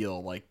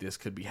feel like this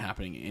could be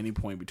happening at any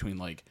point between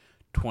like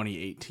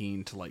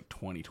 2018 to like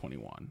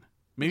 2021,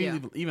 maybe Yeah.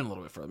 even a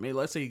little bit further. Maybe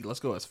let's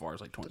go as far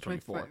as like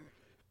 2024.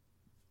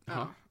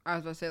 Oh, I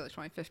was about to say like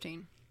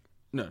 2015.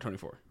 No,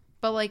 24.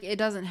 But, like, it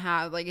doesn't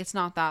have, like, it's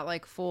not that,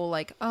 like, full,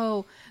 like,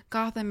 oh,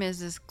 Gotham is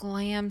this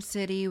glam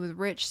city with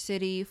rich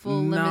city, full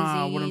of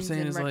Nah, limousines what I'm saying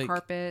and is, red like-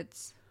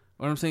 carpets.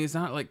 What I'm saying is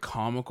not like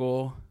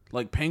comical.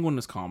 Like Penguin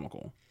is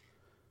comical,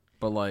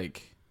 but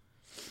like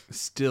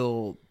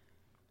still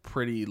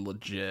pretty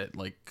legit.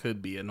 Like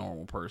could be a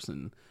normal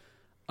person.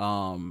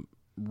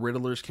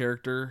 Riddler's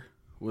character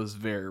was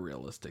very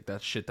realistic.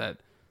 That's shit that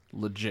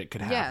legit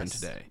could happen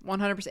today.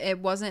 100%. It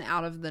wasn't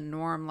out of the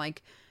norm,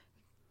 like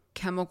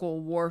chemical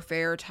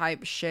warfare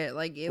type shit.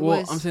 Like it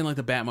was. I'm saying like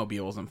the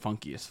Batmobile wasn't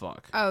funky as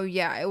fuck. Oh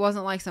yeah, it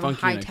wasn't like some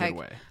Funky in a good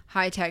way.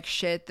 high tech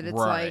shit that it's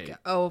Right. like,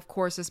 oh, of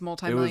course, this It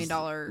multi-million was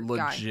dollar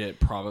guy. legit,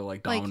 probably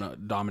like,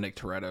 Like- Dominic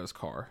Toretto's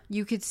car.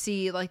 You could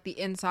see like the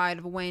inside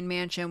of a Wayne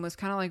Mansion was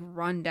kind of like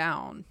run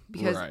down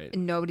because Right.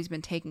 nobody's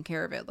been taking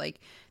care of it. Like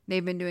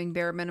they've been doing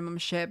bare minimum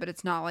shit, but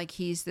it's not like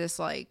he's this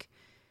like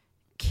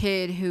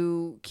kid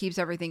who keeps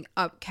everything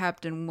up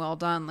kept and well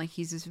done. Like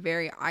he's this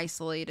very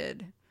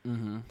isolated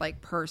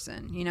like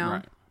person, you know?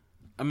 Right.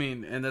 I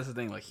mean, and that's the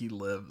thing. Like he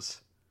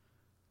lives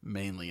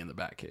mainly in the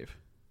Batcave,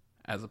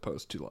 as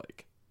opposed to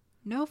like,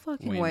 No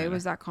fucking Wayne way Manor.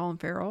 was that Colin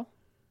Farrell.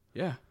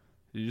 yeah.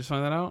 Did you just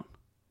find that out?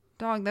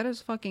 Dog, that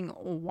is fucking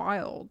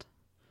wild.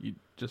 You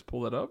just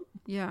pulled that up?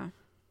 Yeah.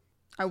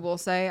 I will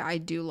say I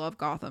do love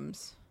Gotham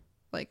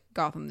the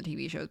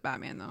TV show's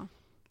Batman though.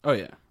 Oh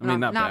yeah. I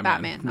mean, not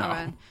Batman. Not No.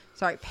 Batman.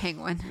 Sorry,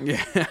 Penguin.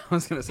 Yeah, I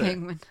was gonna say.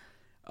 Penguin.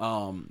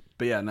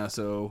 But yeah, no.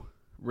 So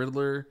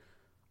Riddler,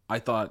 I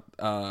thought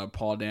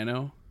Paul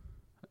Dano,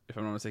 if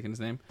I'm not mistaken his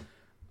name,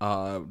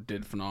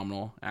 did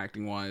phenomenal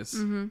acting wise.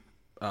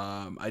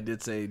 I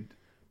did say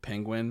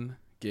Penguin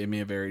gave me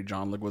a very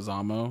John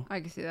Leguizamo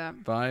I can see that.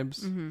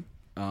 vibes,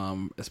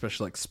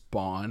 especially like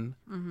Spawn.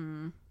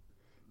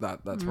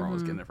 That's where I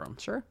was getting it from.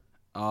 Sure.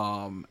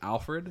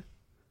 Alfred,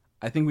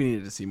 I think we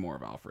needed to see more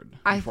of Alfred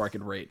before I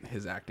could rate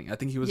his acting. I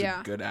think he was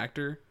a good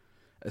actor,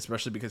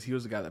 especially because he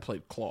was the guy that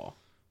played Claw.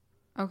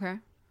 Okay.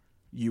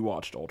 You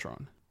watched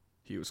Ultron.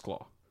 He was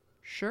Claw.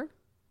 Sure.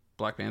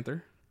 Black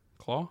Panther?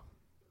 Claw?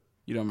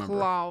 You don't remember?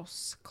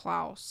 Klaus.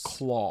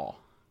 Claw.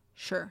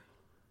 Sure.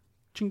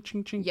 Ching,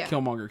 ching, ching. Yeah.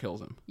 Killmonger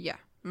kills him. Yeah.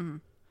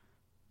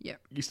 Yep.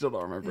 You still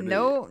don't remember, do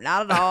No,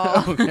 not at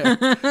all.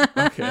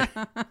 you? Okay.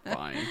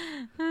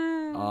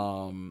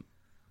 Fine.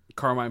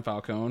 Carmine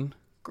Falcone.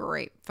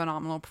 Great.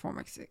 Phenomenal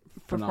performance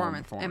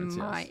in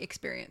my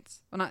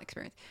experience. Well, not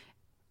experience.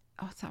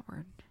 Oh, what's that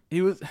word?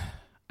 He was...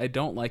 I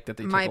don't like that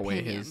they took My away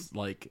opinion. his,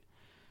 like,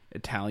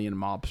 Italian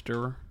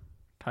mobster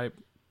type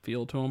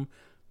feel to him.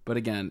 But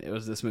again, it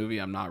was this movie.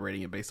 I'm not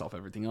rating it based off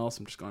everything else.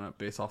 I'm just going to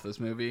base off this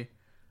movie.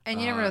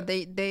 And you never know.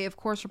 They of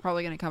course are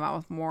probably going to come out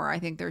with more. I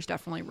think there's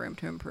definitely room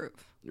to improve.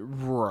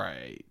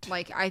 Right.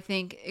 Like I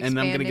think And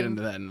I'm going to get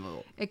into that in a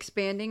little.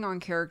 expanding on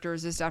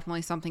characters is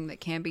definitely something that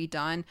can be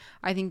done.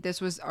 I think this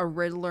was a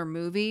Riddler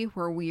movie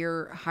where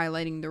we're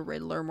highlighting the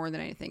Riddler more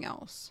than anything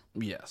else.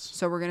 Yes.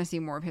 So we're going to see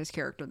more of his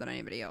character than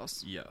anybody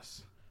else.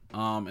 Yes.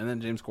 And then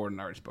James Corden.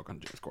 I already spoke on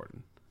James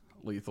Corden.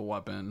 Lethal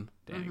Weapon,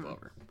 Danny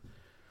Glover.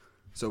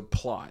 So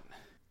plot.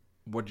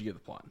 What did you get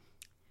the plot?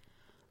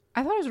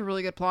 I thought it was a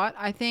really good plot.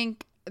 I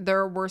think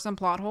there were some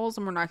plot holes,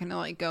 and we're not going to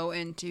like go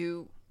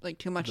into like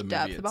too much The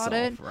depth movie about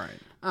itself,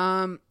 it.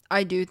 Right.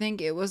 I do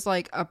think it was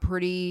like a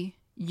pretty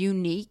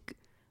unique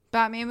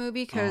Batman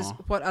movie because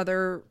what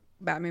other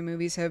Batman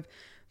movies have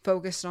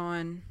focused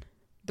on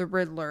the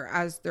Riddler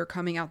as they're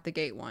coming out the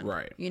gate one.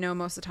 Right. You know,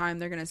 most of the time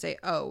they're going to say,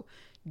 oh,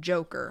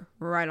 Joker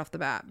right off the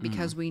bat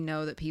because we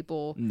know that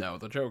people... No,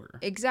 the Joker.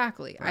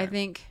 Exactly. I Right.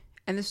 think...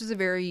 And this was a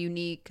very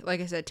unique,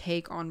 like I said,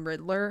 take on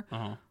Riddler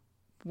Uh-huh.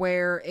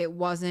 where it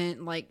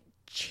wasn't like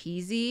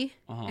cheesy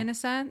Uh-huh. in a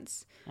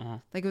sense. Uh-huh.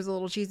 Like it was a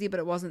little cheesy, but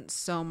it wasn't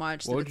so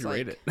much. What would you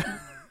rate it?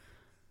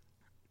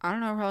 I don't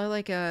know, probably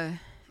like a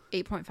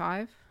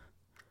 8.5.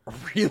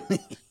 Really?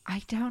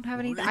 I don't have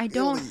any. I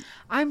don't.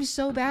 I'm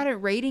so bad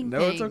at rating No,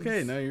 things. it's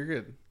okay. No, you're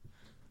good.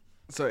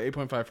 So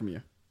 8.5 from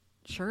you.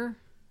 Sure.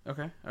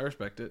 Okay, I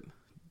respect it.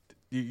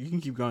 You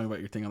can keep going about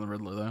your thing on the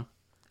Riddler, though.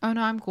 Oh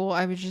no, I'm cool.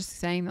 I was just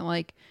saying that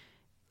like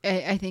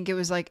I think it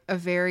was like a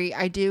very.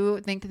 I do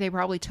think that they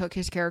probably took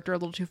his character a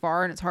little too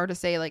far, and it's hard to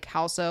say like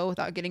how so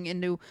without getting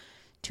into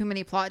too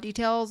many plot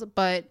details.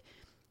 But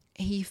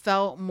he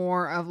felt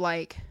more of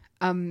like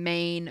a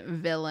main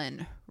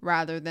villain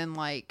rather than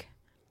like.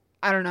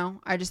 I don't know.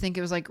 I just think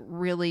it was like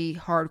really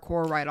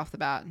hardcore right off the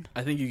bat.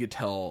 I think you could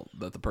tell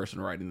that the person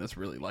writing this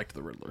really liked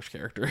the Riddler's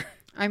character.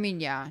 I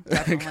mean, yeah,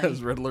 definitely.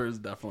 Because Riddler is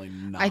definitely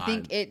not. I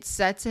think it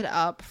sets it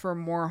up for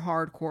more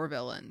hardcore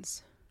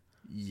villains.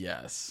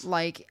 Yes.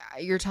 Like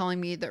you're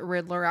telling me that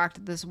Riddler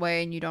acted this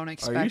way, and you don't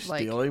expect Are you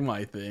like. stealing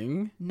my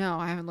thing? No,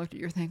 I haven't looked at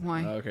your thing.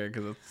 Why? Okay,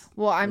 because it's.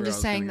 Well, I'm where I just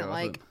was saying gonna that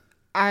go with like it.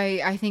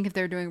 I think if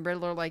they're doing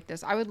Riddler like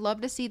this, I would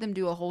love to see them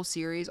do a whole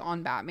series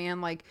on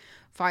Batman, like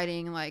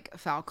fighting like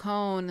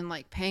Falcone and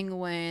like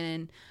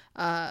Penguin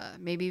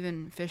and maybe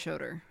even Fish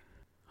Odor.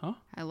 Huh?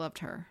 I loved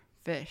her.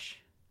 Fish.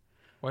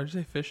 Why'd you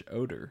say Fish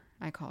Odor?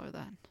 I call her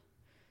that.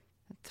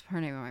 That's her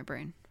name in my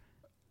brain.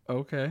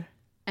 Okay.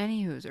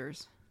 Any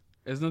Hoosers.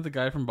 Isn't it the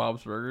guy from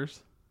Bob's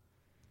Burgers?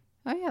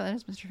 Oh yeah, that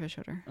is Mr. Fish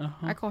Odor.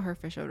 Uh-huh. I call her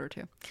Fish Odor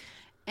too.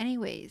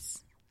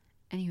 Anyways,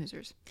 any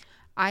Hoosers.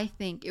 I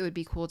think it would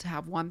be cool to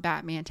have one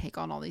Batman take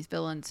on all these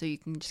villains so you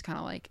can just kind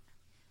of like,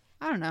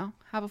 I don't know,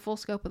 have a full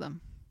scope of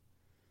them.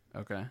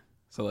 Okay.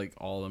 So, like,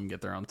 all of them get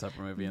their own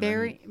separate movie.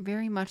 And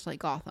Very much like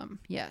Gotham.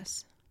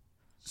 Yes.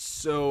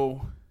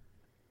 So,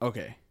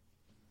 okay.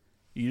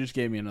 You just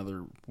gave me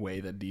another way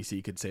that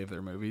DC could save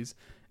their movies,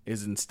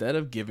 is instead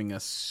of giving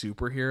us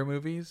superhero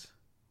movies,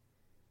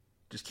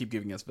 just keep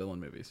giving us villain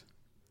movies.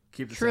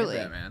 Keep the Truly.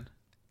 same Batman.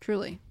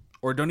 Truly.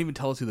 Or don't even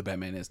tell us who the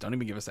Batman is. Don't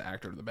even give us the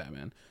actor of the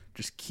Batman.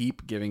 Just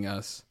keep giving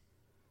us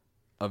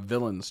a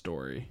villain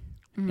story.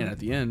 And at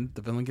the end,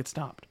 the villain gets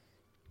stopped.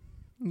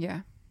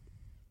 Yeah.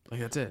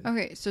 Like, that's it.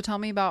 Okay, so tell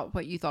me about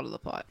what you thought of the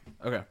plot.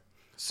 Okay.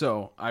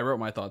 So I wrote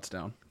my thoughts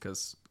down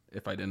because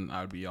if I didn't,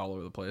 I would be all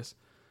over the place.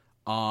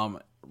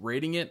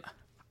 Rating it,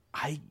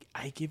 I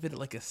give it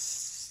like a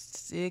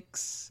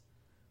 6,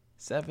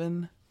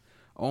 7,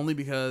 only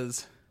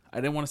because I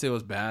didn't want to say it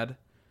was bad.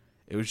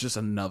 It was just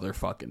another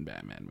fucking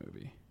Batman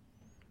movie.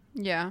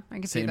 Yeah, I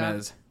can see Same that.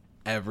 as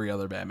every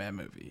other Batman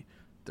movie.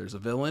 There's a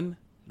villain.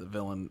 The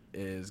villain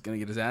is going to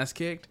get his ass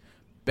kicked.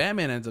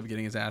 Batman ends up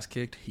getting his ass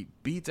kicked. He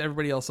beats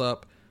everybody else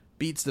up,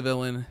 beats the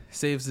villain,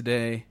 saves the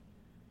day.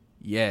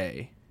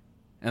 Yay.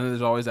 And then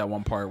there's always that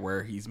one part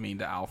where he's mean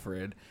to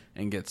Alfred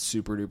and gets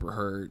super duper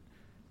hurt.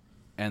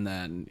 And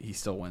then he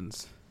still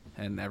wins.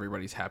 And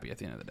everybody's happy at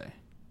the end of the day.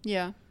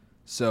 Yeah.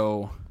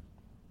 So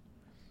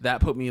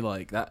that put me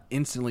like, that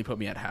instantly put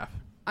me at half.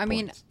 I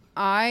mean, points.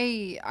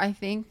 I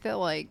think that,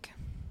 like,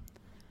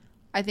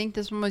 I think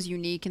this one was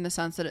unique in the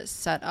sense that it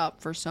set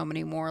up for so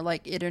many more.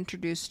 Like, it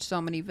introduced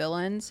so many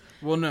villains.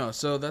 Well, no,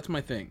 so that's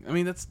my thing. I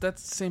mean, that's the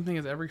same thing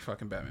as every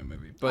fucking Batman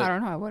movie. But I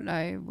don't know.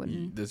 I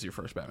wouldn't. this is your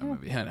first Batman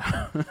movie. I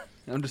know.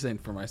 I'm just saying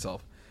for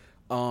myself.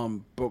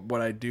 But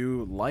what I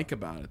do like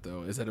about it,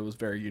 though, is that it was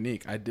very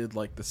unique. I did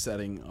like the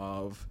setting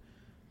of,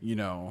 you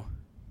know,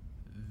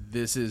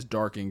 this is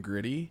dark and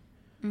gritty,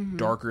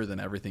 darker than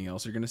everything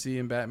else you're going to see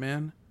in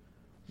Batman.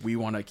 We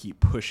want to keep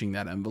pushing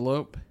that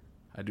envelope.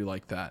 I do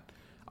like that.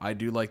 I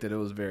do like that it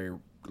was very,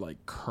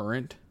 like,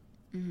 current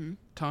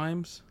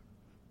times.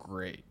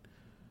 Great.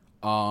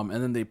 And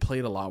then they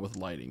played a lot with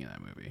lighting in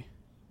that movie.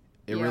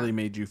 It Yeah. really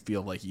made you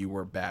feel like you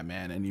were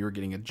Batman and you were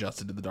getting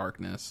adjusted to the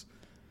darkness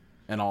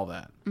and all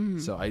that.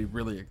 So I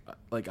really,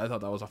 like, I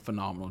thought that was a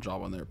phenomenal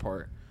job on their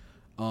part.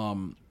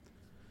 The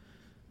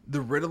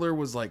Riddler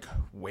was, like,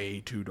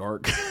 way too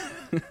dark.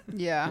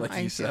 Yeah, like I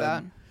you can see said.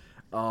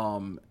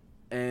 that.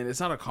 And it's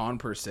not a con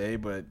per se,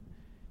 but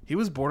he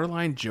was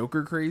borderline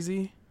Joker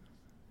crazy.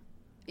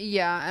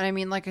 Yeah, and I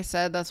mean, like I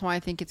said, that's why I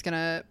think it's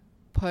gonna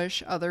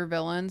push other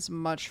villains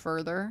much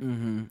further.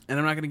 And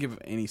I'm not going to give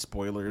any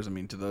spoilers. I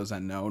mean, to those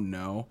that know,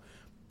 no.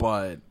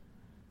 But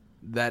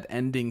that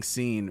ending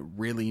scene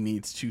really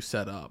needs to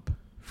set up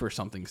for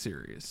something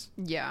serious.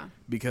 Yeah.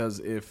 Because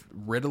if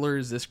Riddler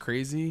is this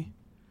crazy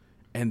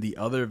and the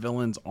other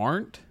villains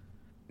aren't,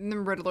 And the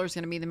Riddler's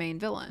gonna be the main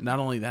villain. not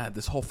only that,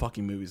 this whole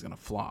fucking movie is going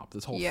to flop.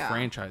 This whole Yeah.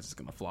 franchise is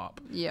going to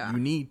flop. Yeah. You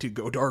need to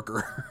go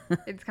darker.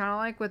 It's kind of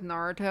like with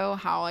Naruto,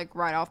 how like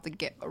right off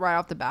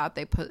the bat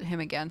they put him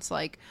against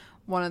like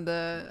one of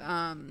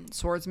the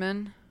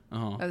swordsmen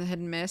of the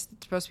Hidden Mist.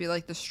 It's supposed to be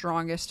like the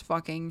strongest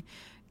fucking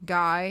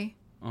guy,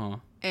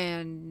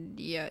 and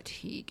yet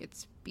he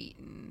gets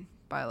beaten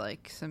by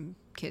like some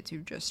kids who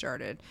just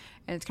started.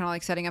 And it's kind of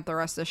like setting up the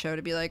rest of the show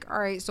to be like, all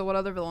right, so what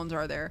other villains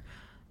are there?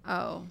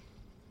 Oh,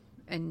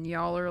 and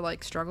y'all are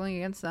like struggling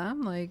against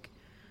them. Like,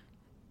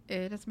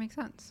 it doesn't make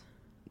sense.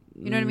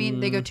 You know what I mean?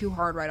 They go too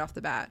hard right off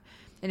the bat.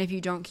 And if you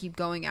don't keep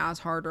going as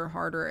hard or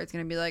harder, it's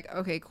going to be like,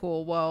 okay,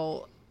 cool.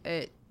 Well,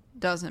 it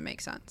doesn't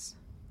make sense.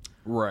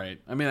 Right.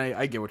 I mean,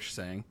 I get what you're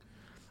saying.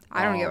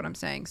 I don't get what I'm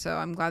saying, so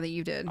I'm glad that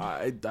you did.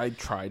 I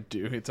tried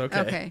to. It's okay.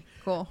 Okay,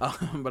 cool.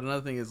 But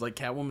another thing is, like,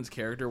 Catwoman's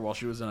character, while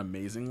she was in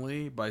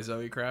Amazingly by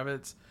Zoe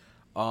Kravitz,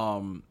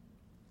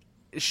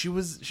 she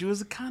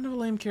was a kind of a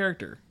lame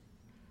character.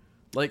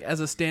 Like, as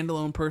a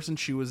standalone person,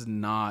 she was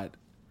not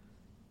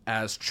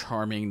as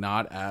charming,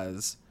 not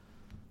as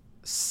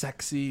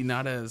sexy,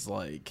 not as,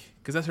 like...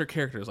 Because that's her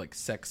character, is, like,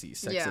 sex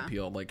Yeah.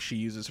 appeal. Like, she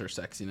uses her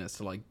sexiness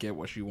to, like, get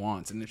what she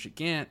wants. And if she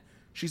can't,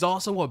 she's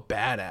also a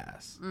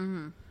badass.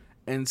 Mm-hmm.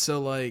 And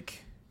so,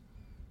 like,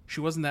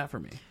 she wasn't that for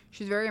me.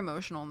 She's very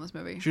emotional in this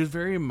movie. She was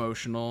very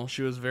emotional.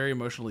 She was very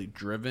emotionally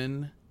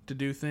driven to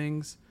do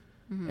things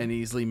and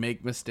easily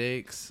make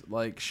mistakes.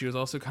 Like, she was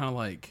also kind of,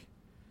 like...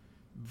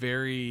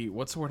 very,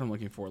 what's the word I'm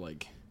looking for,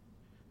 like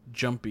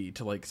jumpy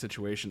to like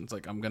situations,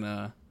 like I'm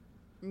gonna,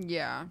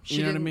 Yeah, she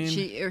you know what I didn't.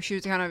 mean? She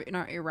was kind of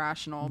not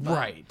irrational, but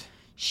right?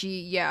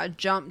 She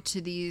jumped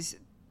to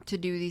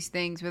do these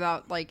things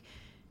without like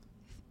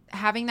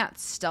having that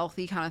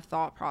stealthy kind of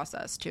thought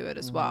process to it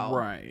as well.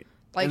 Right.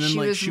 Like, and then, she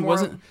like, was she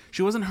more-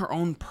 wasn't her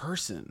own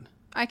person.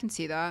 I can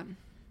see that.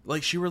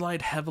 Like, she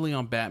relied heavily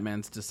on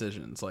Batman's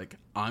decisions. Like,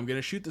 I'm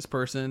gonna shoot this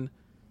person,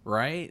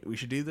 right? We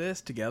should do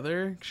this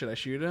together. Should I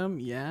shoot him?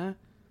 Yeah.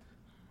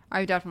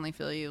 I definitely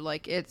feel you.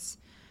 Like, Sorry,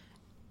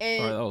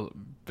 that was a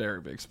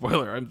very big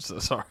spoiler. I'm so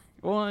sorry.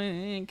 Well,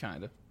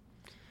 kind of.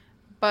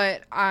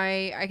 but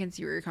I can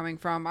see where you're coming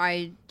from.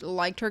 I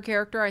liked her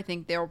character. I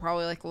think they'll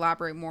probably like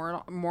elaborate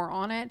more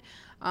on it.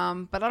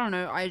 But I don't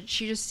know.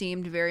 She just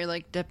seemed very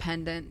like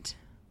dependent,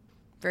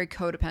 very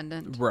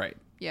codependent. Right.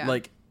 Yeah.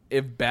 Like,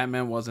 if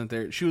Batman wasn't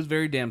there, she was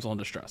very damsel in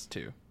distress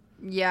too.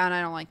 Yeah, and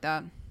I don't like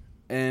that.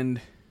 And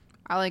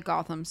I like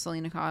Gotham's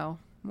Selena Kyle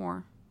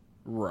more.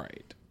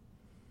 Right.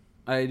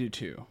 I do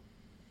too.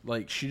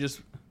 Like, She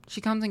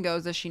comes and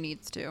goes as she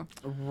needs to.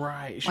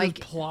 Right. She Like-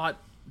 was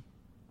plot.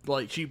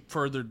 Like, she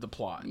furthered the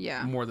plot.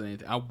 Yeah. More than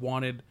anything. I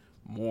wanted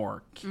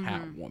more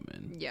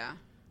Catwoman. Yeah.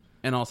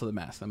 And also the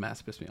mask. The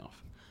mask pissed me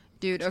off.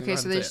 Dude, Just okay, gonna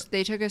so go ahead and say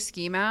they took a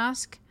ski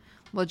mask,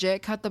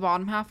 legit cut the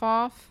bottom half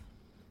off.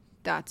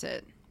 That's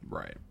it.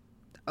 Right.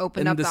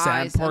 Open And up the the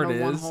sad eyes part and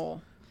a one is-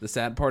 hole. The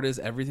sad part is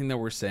everything that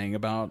we're saying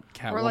about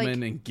Catwoman like-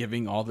 and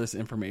giving all this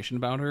information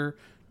about her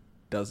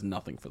does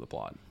nothing for the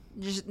plot.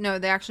 No,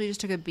 they actually just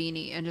took a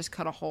beanie and just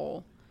cut a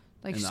hole,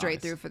 like In the straight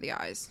eyes. through for the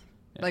eyes.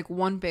 Yeah. Like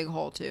one big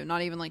hole too,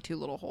 not even like two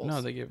little holes.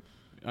 No, they give.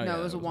 Oh, no, yeah,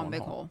 it was a one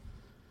big hole.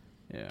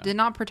 Yeah. Did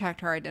not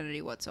protect her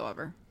identity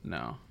whatsoever.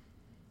 No.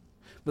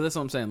 But that's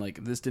what I'm saying.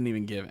 Like, this didn't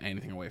even give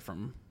anything away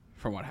from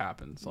what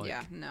happens. Like,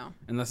 Yeah, no.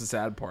 And that's the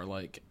sad part.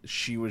 Like,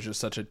 she was just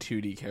such a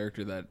 2D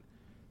character that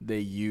they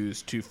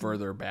used to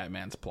further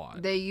Batman's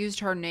plot. They used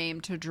her name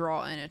to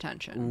draw in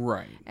attention.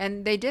 Right.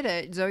 And they did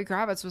it. Zoe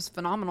Kravitz was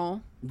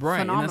phenomenal. Right.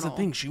 Phenomenal. And that's the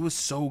thing. She was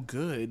so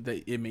good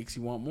that it makes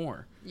you want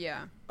more.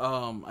 Yeah.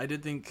 I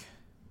did think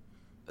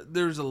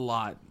there's a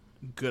lot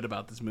good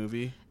about this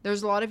movie.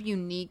 There's a lot of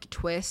unique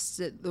twists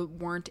that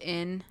weren't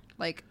in,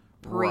 like,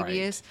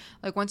 previous.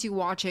 Like, once you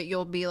watch it,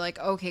 you'll be like,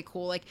 okay,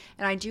 cool. Like,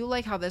 and I do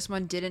like how this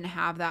one didn't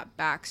have that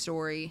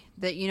backstory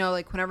that, you know,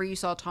 like, whenever you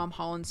saw Tom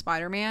Holland's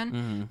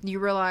Spider-Man, you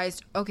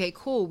realized, okay,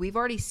 cool, we've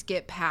already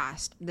skipped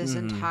past this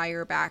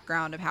entire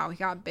background of how he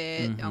got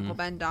bit, Uncle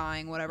Ben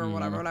dying,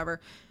 whatever.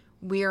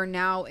 We are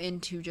now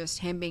into just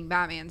him being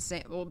Batman,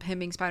 him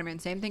being Spider-Man.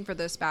 Same thing for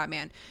this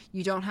Batman.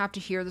 You don't have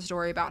to hear the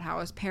story about how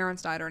his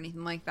parents died or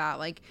anything like that.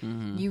 Like,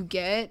 you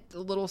get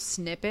little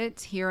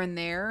snippets here and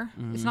there.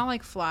 It's not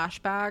like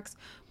flashbacks,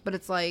 but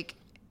it's like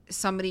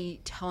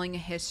somebody telling a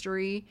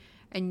history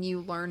and you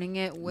learning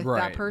it with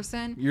that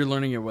person. You're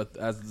learning it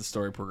as the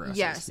story progresses.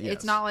 Yes,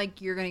 it's not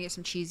like you're going to get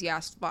some cheesy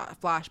ass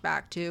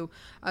flashback to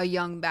a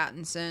young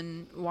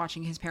Battinson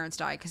watching his parents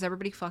die, because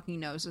everybody fucking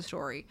knows the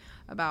story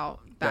about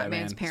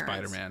Batman's Batman,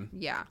 parents. Spider-Man.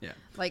 Yeah. Yeah.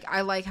 Like, I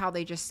like how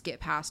they just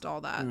skip past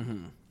all that.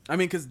 I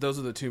mean, because those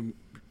are the two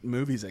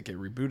movies that get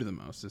rebooted the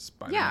most is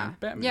Spider-Man Yeah. and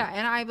Batman. Yeah,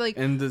 and I like...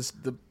 And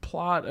the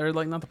plot, or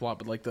like not the plot,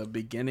 but like the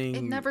beginning.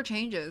 It never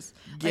changes.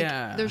 Like,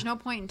 Yeah. there's no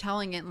point in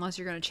telling it unless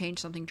you're going to change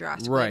something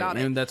drastically Right, about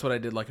it. and that's what I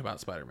did like about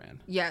Spider-Man.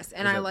 Yes,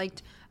 and I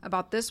liked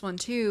about this one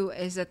too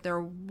is that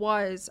there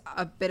was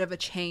a bit of a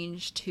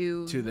change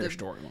to their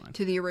storyline,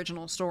 to the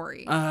original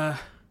story.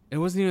 It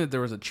wasn't even that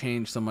there was a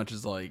change so much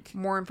as like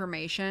More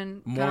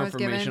information.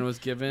 was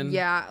given.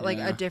 Yeah, like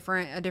a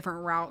different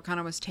route kind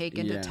of was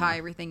taken Yeah. to tie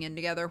everything in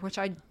together, which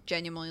I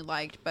genuinely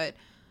liked. But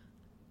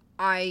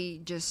I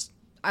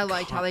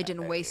liked how they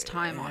didn't waste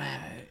time on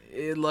it.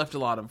 It left a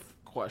lot of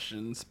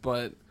questions,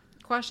 but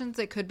Questions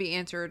that could be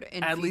answered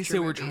in at least they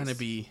future were movies. trying to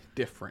be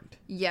different.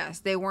 Yes,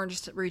 they weren't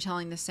just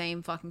retelling the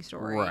same fucking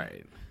story.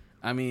 Right.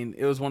 I mean,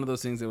 it was one of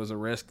those things that was a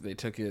risk. They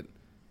took it.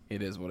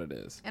 It is what it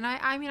is. And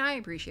I mean, I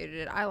appreciated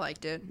it. I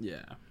liked it.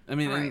 Yeah. I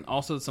mean, Right. and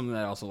also something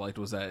that I also liked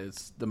was that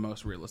it's the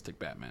most realistic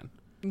Batman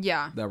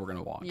Yeah. that we're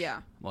gonna watch.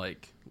 Yeah.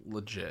 Like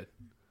legit.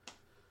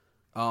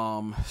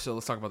 So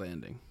let's talk about the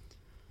ending.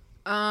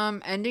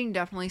 Ending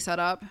definitely set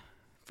up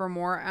for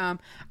more. I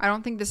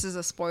don't think this is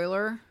a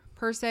spoiler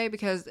per se,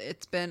 because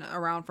it's been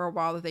around for a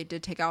while that they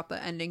did take out the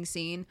ending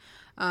scene,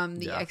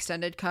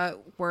 extended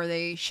cut where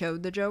they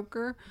showed the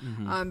Joker,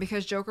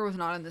 because Joker was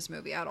not in this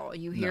movie at all.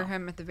 You hear No.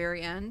 him at the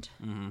very end.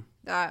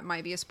 That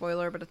might be a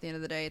spoiler, but at the end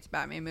of the day, it's a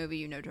Batman movie.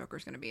 You know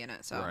Joker's going to be in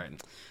it. So,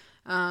 Right.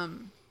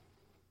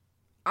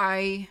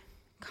 I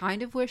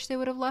kind of wish they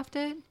would have left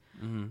it,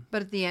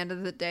 but at the end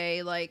of the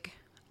day, like,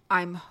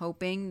 I'm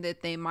hoping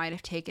that they might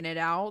have taken it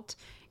out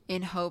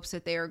in hopes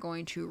that they are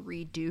going to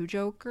redo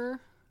Joker.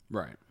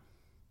 Right.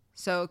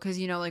 So, because,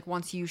 you know, like,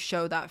 once you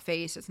show that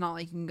face, it's not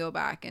like you can go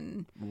back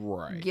and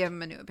Right. give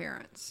him a new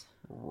appearance.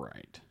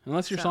 Right.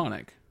 Unless you're So-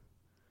 Sonic.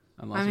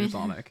 Unless you're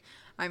Sonic.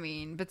 I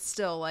mean, but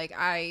still, like,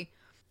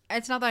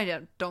 it's not that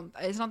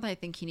it's not that I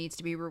think he needs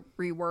to be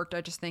reworked.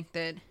 I just think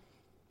that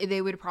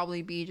they would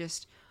probably be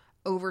just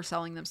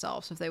overselling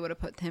themselves if they would have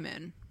put him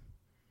in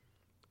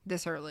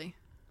this early.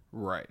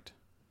 Right.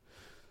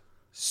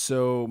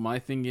 So my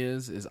thing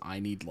is I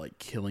need like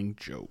killing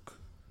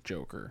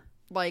Joker.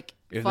 Like,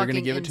 If they're fucking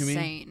gonna give it to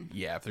insane.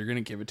 me, if they're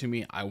gonna give it to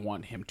me, I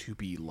want him to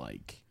be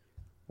like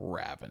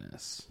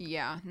ravenous.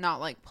 Yeah, not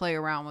like play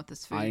around with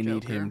this food. I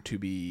need Joker. him to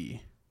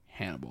be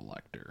Hannibal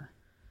Lecter,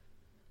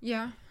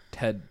 Yeah.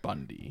 Ted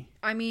Bundy.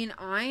 I mean,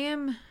 I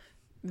am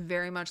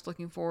very much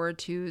looking forward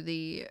to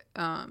the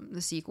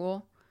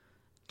sequel,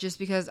 just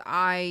because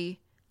I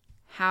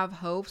have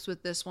hopes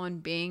with this one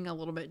being a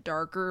little bit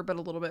darker, but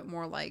a little bit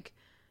more like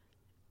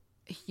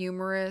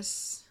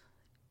humorous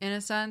in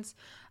a sense.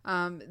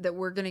 That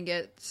we're gonna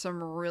get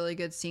some really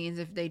good scenes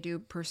if they do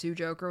pursue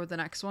Joker with the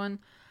next one.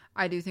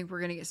 I do think we're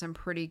gonna get some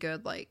pretty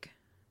good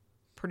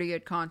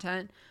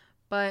content,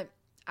 but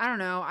I don't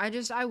know.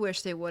 I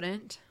wish they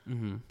wouldn't.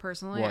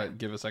 Personally, What?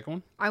 Give a second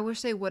one? I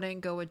wish they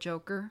wouldn't go with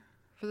Joker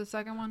for the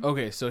second one.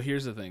 Okay, so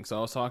here's the thing. So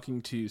I was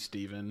talking to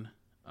Steven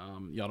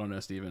Y'all don't know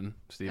Steven.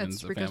 Steven's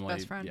That's a Rico's family.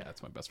 best friend. Yeah,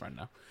 it's my best friend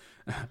now.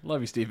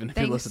 Love you, Steven, if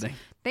Thanks. you're listening.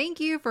 Thank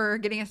you for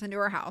getting us into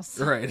our house.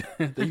 Right.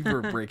 Thank you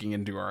for breaking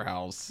into our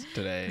house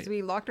today. Because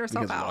we locked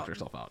ourselves Because we out. locked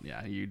ourselves out.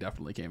 Yeah, you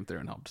definitely came through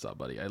and helped us out,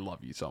 buddy. I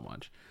love you so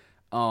much.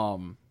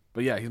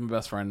 But yeah, he's my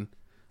best friend.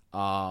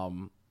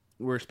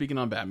 We're speaking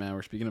on Batman.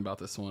 We're speaking about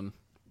this one.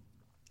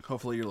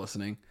 Hopefully you're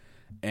listening.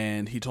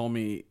 And he told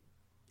me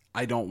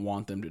I don't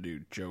want them to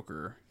do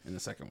Joker in the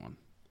second one.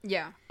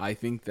 Yeah. I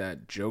think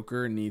that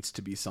Joker needs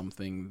to be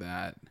something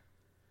that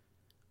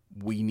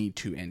we need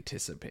to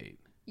anticipate.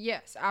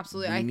 Yes,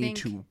 absolutely. We I need think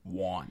to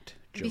want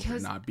Joker,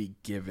 because- not be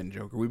given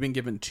Joker. We've been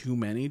given too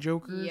many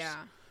Jokers. Yeah.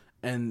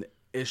 And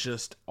it's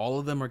just, all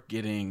of them are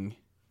getting...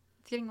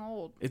 It's getting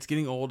old. It's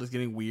getting old. It's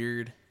getting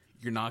weird.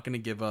 You're not going to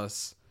give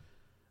us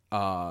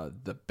not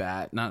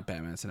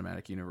Batman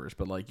Cinematic Universe,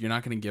 but like, you're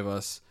not going to give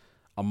us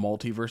a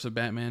multiverse of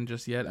Batman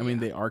just yet. I mean,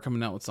 they are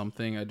coming out with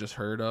something I just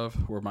heard of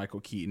where Michael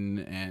Keaton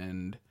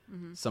and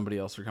somebody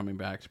else are coming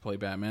back to play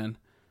Batman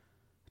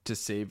to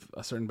save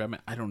a certain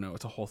Batman. I don't know.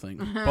 It's a whole thing.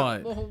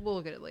 But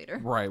we'll get it later.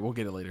 right, we'll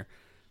get it later.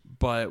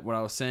 But what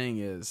I was saying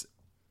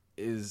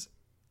is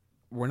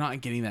we're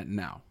not getting that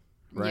now,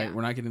 right? Yeah.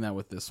 We're not getting that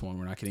with this one.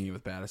 We're not getting it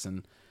with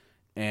Battison.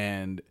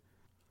 And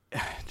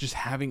just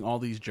having all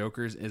these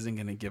Jokers isn't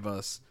going to give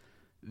us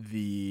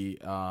the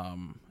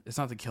it's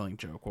not the Killing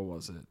Joke. What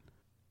was it?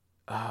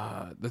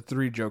 The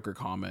 3 Joker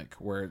comic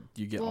where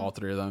you get all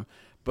 3 of them.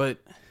 But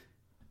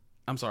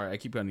I'm sorry, I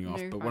keep cutting you off.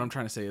 No, you're But what fine. I'm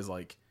trying to say is,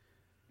 like,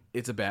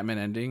 it's a Batman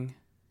ending.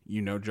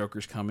 You know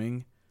Joker's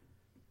coming.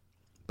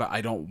 But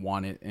I don't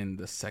want it in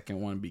the second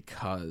one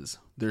because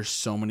there's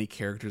so many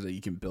characters that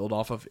you can build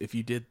off of. If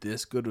you did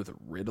this good with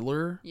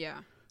Riddler, Yeah.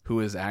 who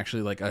is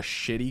actually like a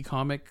shitty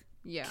comic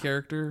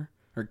character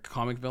or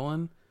comic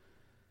villain,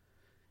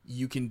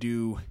 you can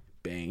do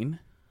Bane,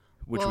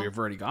 which Well, we have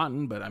already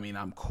gotten, but I mean,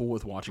 I'm cool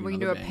with watching We can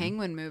do another a Bane.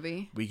 Penguin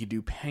movie. We could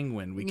do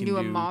Penguin. We can do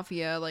a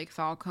Mafia, like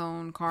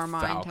Falcone,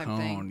 Carmine type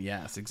thing.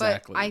 Yes,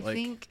 exactly.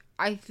 But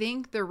I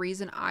think the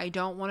reason I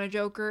don't want a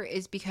Joker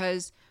is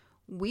because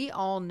we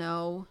all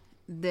know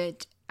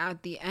that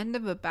at the end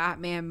of a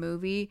Batman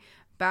movie,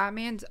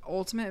 Batman's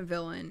ultimate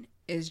villain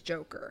is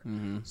Joker.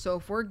 Mm-hmm. So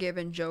if we're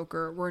given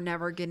Joker, we're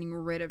never getting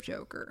rid of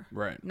Joker.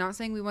 Right. Not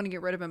saying we want to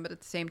get rid of him, but at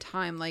the same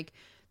time, like,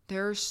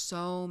 there's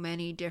so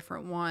many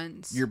different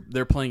ones.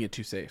 They're playing it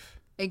too safe.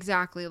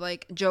 Exactly.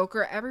 Like,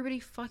 Joker, everybody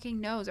fucking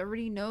knows.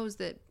 Everybody knows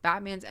that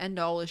Batman's end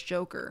all is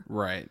Joker.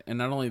 Right. And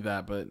not only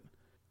that, but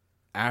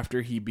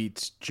after he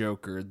beats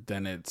Joker,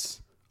 then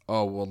it's,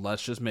 oh, well,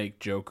 let's just make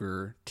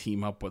Joker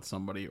team up with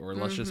somebody, or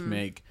let's just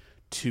make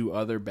 2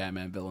 other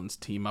Batman villains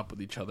team up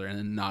with each other and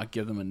then not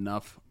give them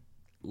enough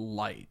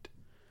light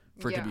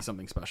for it to be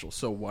something special.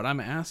 So what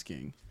I'm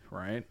asking,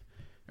 right,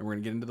 and we're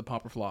going to get into the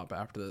pop or flop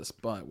after this,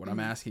 but what I'm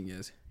asking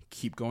is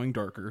keep going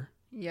darker.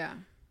 Yeah.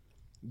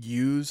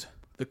 Use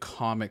the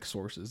comic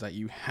sources that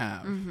you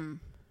have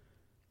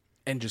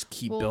and just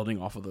keep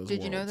building off of those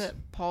Did you know worlds.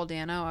 that Paul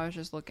Dano, I was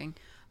just looking,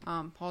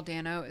 Paul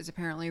Dano is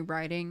apparently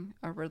writing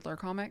a Riddler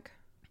comic?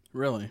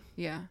 Really?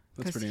 Yeah. That's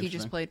Because pretty he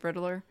just interesting. played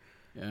Riddler.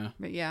 Yeah.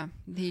 But yeah,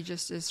 he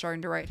just is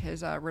starting to write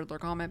his Riddler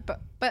comic. But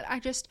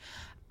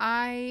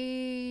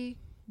I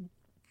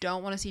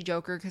don't want to see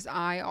Joker because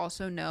I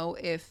also know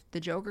if the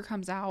Joker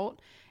comes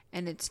out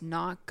and it's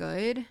not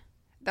good,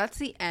 that's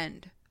the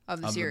end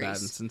of the Of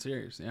series. the Battinson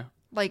series, yeah.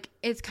 Like,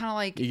 it's kind of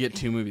like... You get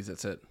 2 movies,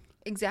 that's it.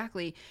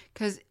 Exactly.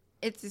 Because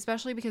it's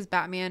especially because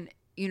Batman,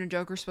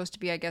 Joker's supposed to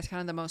be, I guess, kind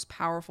of the most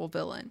powerful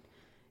villain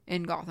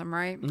in Gotham,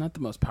 right? Not the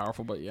most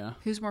powerful, but yeah.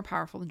 Who's more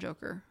powerful than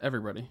Joker?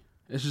 Everybody.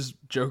 It's just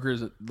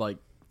Joker's like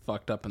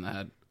fucked up in the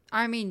head.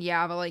 I mean,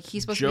 yeah, but like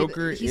he's supposed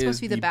Joker to be he's supposed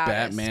to be the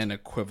baddest. Batman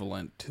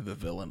equivalent to the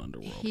villain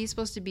underworld. He's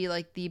supposed to be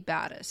like the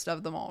baddest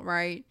of them all,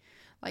 right?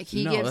 Like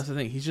that's the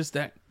thing. He's just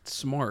that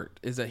smart.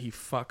 Is that he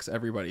fucks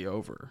everybody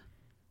over.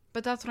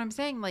 But that's what I'm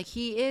saying. Like,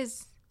 he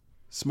is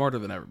Smarter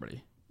than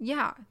everybody.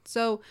 Yeah.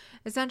 So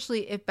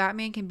essentially, if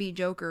Batman can beat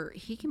Joker,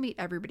 he can beat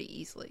everybody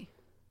easily.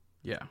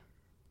 Yeah.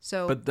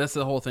 So, But that's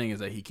the whole thing, is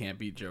that he can't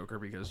beat Joker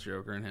because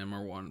Joker and him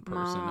are one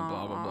person and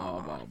blah blah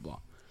blah blah blah.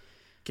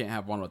 Can't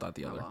have one without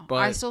the other. well, But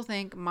I still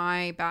think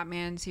my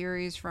Batman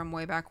series from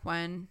way back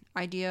when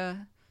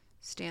idea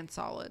stands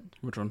solid.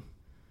 which one?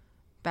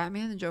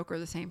 Batman and Joker are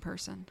the same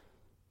person.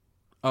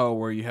 Oh,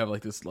 where you have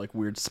like this like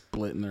weird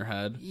split in their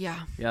head. Yeah.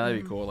 Yeah,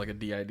 that'd be cool, like a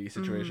DID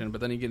situation.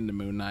 But then you get into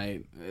Moon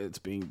Knight, it's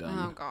being done.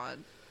 Oh God.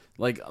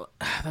 Like,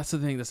 that's the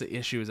thing. That's the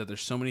issue, is that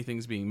there's so many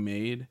things being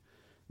made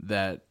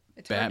that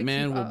It's hard to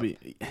Batman keep will up.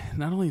 be.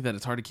 Not only that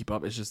it's hard to keep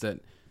up, it's just that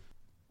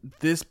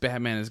this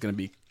Batman is going to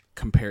be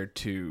compared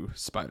to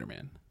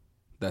Spider-Man.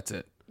 That's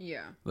it.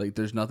 Yeah. Like,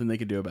 there's nothing they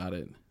could do about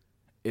it.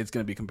 It's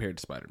going to be compared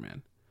to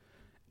Spider-Man.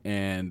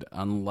 And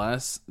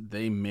unless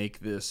they make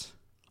this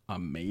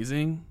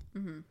amazing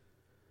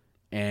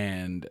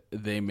and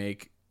they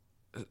make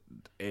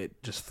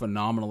it just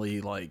phenomenally,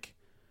 like,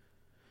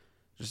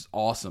 just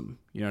awesome.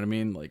 You know what I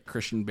mean? Like,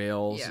 Christian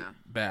Bale's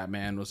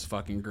Batman was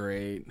fucking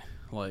great.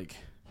 Like,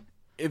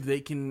 if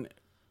they can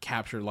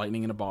capture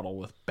lightning in a bottle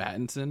with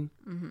Pattinson,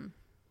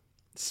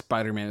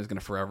 Spider-Man is going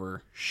to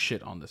forever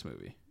shit on this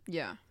movie.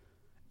 Yeah.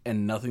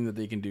 And nothing that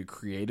they can do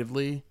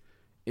creatively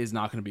is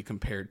not going to be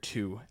compared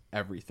to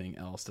everything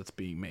else that's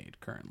being made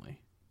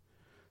currently.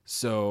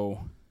 So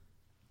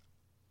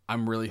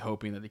I'm really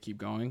hoping that they keep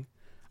going.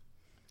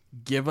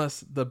 Give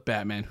us the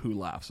Batman who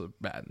laughs with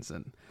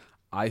Pattinson.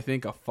 I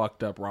think a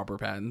fucked up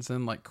Robert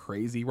Pattinson, like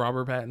crazy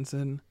Robert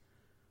Pattinson,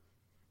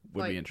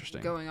 would be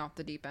interesting. Going off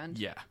the deep end.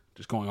 Yeah,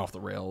 just going off the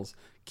rails,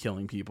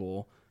 killing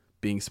people,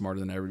 being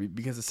smarter than everybody.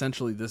 Because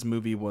essentially this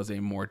movie was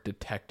a more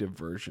detective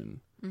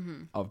version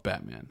of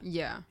Batman.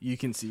 Yeah. You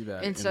can see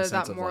that. Instead of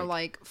that more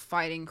like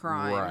fighting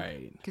crime.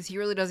 Right. Because he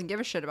really doesn't give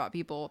a shit about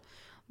people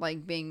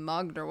like being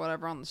mugged or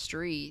whatever on the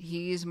street.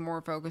 He's more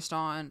focused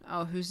on,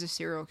 oh, who's the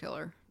serial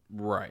killer?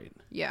 Right.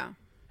 Yeah.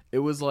 It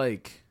was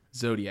like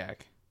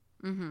Zodiac.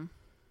 Mm-hmm.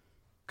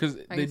 Because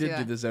they did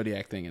do the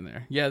Zodiac thing in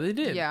there. Yeah, they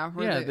did. Yeah.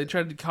 Yeah, they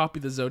tried to copy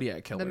the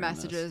Zodiac killer. The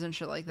messages and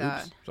shit like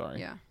that. Oops, sorry.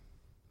 Yeah.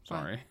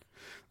 Sorry.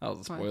 That was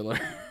a spoiler.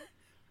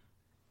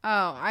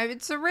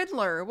 It's a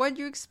Riddler. What'd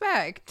you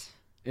expect?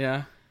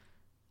 Yeah.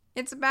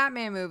 It's a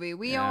Batman movie.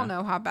 We all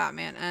know how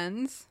Batman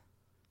ends.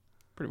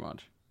 Pretty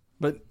much.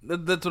 But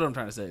that's what I'm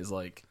trying to say is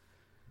like...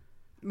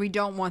 We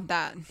don't want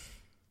that.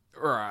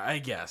 Right, I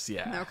guess,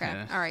 yeah. Okay.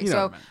 Yeah. All right. You know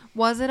So, what I meant.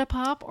 was it a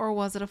pop or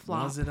was it a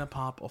flop? Was it a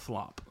pop or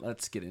flop?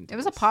 Let's get into it. It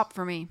was a pop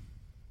for me.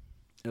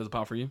 It was a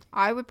pop for you?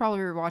 I would probably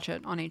rewatch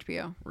it on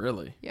HBO.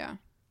 Really? Yeah.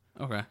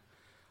 Okay.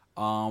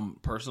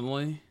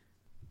 Personally,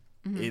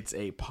 it's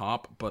a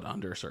pop, but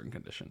under a certain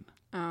condition.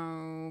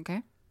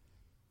 Okay.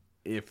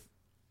 If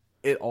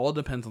it all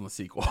depends on the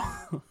sequel.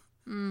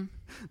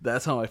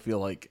 That's how I feel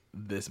like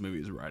this movie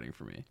is writing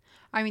for me.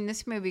 I mean,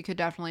 this movie could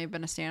definitely have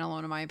been a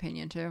standalone in my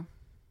opinion, too.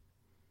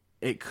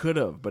 It could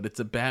have, but it's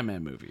a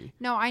Batman movie.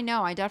 No, I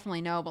know. I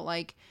definitely know. But,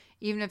 like,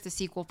 even if the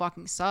sequel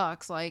fucking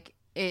sucks, like,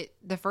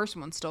 the first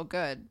one's still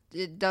good.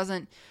 It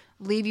doesn't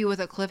leave you with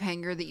a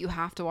cliffhanger that you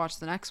have to watch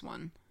the next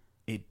one.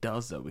 It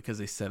does, though, because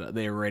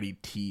they already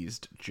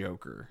teased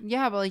Joker.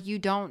 Yeah, but, like,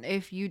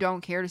 if you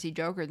don't care to see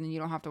Joker, then you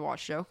don't have to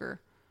watch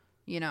Joker.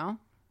 You know?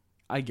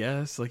 I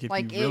guess, like, if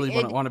Like, you really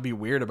want to be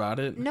weird about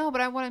it. No,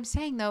 but what I'm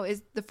saying, though,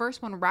 is the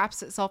first one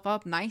wraps itself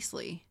up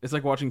nicely. It's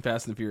like watching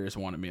Fast and Furious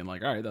 1 and being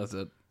like, all right, that's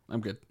it. I'm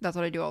good. That's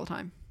what I do all the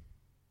time.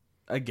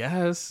 I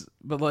guess,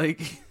 but,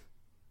 like,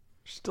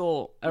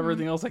 still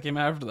everything else that came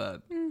after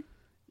that.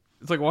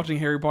 It's like watching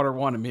Harry Potter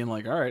 1 and being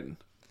like, all right,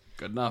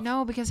 good enough.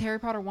 No, because Harry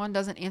Potter 1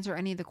 doesn't answer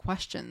any of the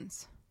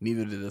questions.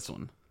 Neither did this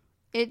one.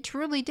 It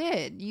truly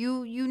did.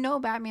 You know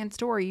Batman's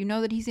story. You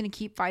know that he's going to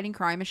keep fighting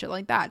crime and shit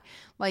like that.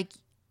 Like,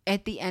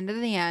 at the end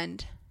of the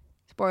end,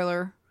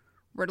 spoiler,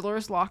 Riddler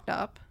is locked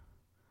up.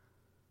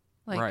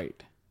 Like,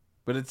 right.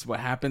 But it's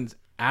what happens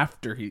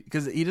after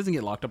because he doesn't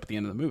get locked up at the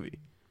end of the movie.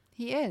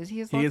 He is.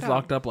 He gets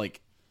locked up like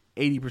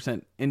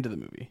 80% into the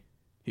movie.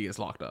 He gets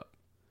locked up.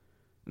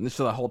 And there's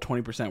still that whole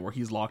 20% where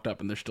he's locked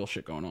up and there's still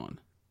shit going on.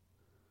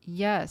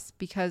 Yes,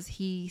 because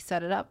he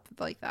set it up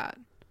like that.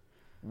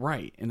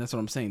 Right. And that's what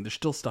I'm saying. There's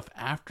still stuff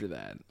after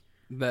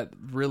that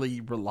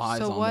really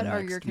relies on the next movie. So what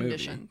are your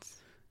conditions?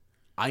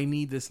 I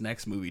need this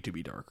next movie to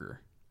be darker.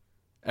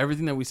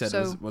 Everything that we said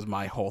was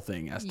my whole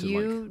thing as to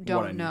like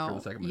what I need for the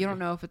second movie. You don't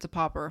know if it's a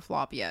pop or a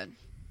flop yet.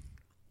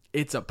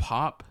 It's a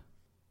pop,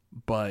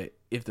 but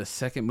if the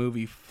second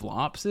movie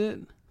flops it,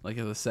 like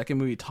if the second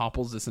movie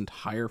topples this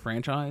entire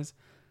franchise,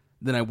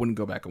 then I wouldn't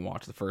go back and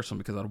watch the first one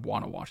because I'd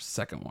want to watch the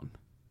second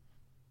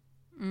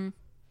one.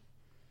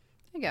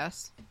 I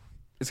guess.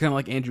 It's kind of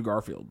like Andrew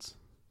Garfield's.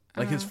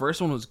 Like his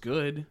first one was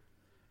good.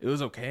 It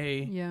was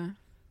okay. Yeah.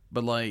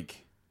 But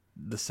like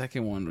the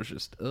second one was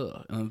just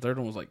ugh. And the third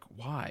one was like,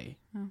 why?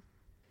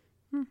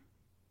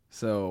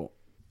 So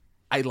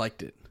I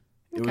liked it.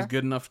 It was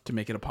good enough to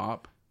make it a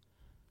pop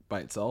by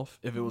itself.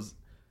 If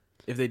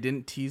they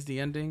didn't tease the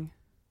ending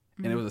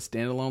and it was a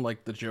standalone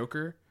like the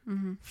Joker,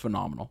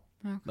 phenomenal.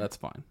 Okay. That's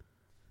fine.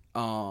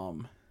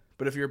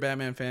 But if you're a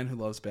Batman fan who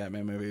loves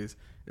Batman movies,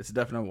 it's a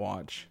definite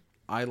watch.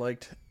 I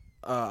like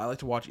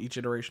to watch each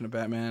iteration of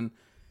Batman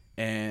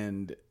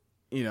and,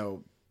 you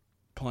know,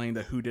 playing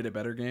the Who Did It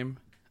Better game.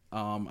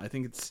 I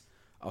think it's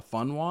a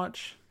fun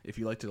watch if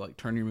you like to like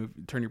turn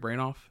your brain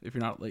off. If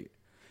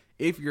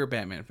you're a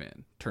Batman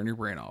fan, turn your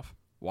brain off.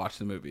 Watch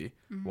the movie.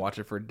 Watch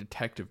it for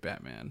Detective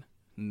Batman,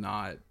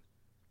 not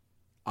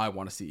I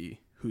want to see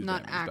who's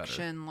not Batman's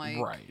action better. like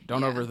Right.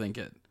 Don't overthink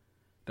it.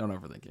 Don't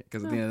overthink it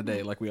because at the end of the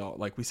day, like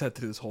we said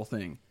through this whole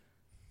thing,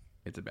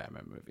 it's a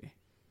Batman movie.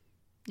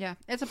 Yeah,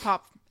 it's a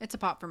pop. It's a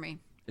pop for me.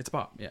 It's a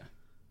pop, yeah.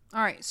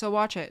 All right, so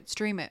watch it,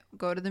 stream it,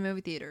 go to the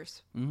movie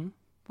theaters. Mm-hmm.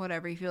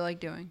 Whatever you feel like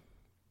doing.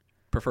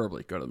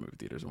 Preferably go to the movie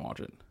theaters and watch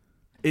it.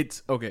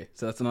 It's okay.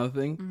 So that's another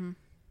thing.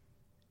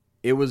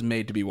 It was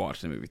made to be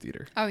watched in a movie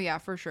theater. Oh yeah,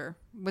 for sure.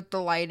 With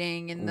the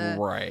lighting and the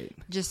right.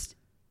 Just,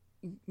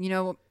 you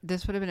know,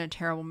 this would have been a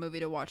terrible movie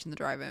to watch in the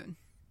drive-in.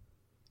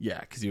 Yeah,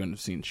 because you wouldn't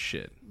have seen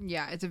shit.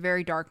 Yeah, it's a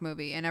very dark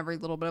movie, and every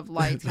little bit of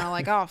light's kind of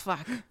like, oh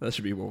fuck. That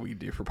should be what we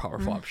do for Power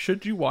Flop.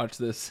 Should you watch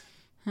this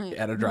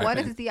at a drive-in? What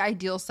is the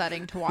ideal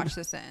setting to watch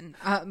this in?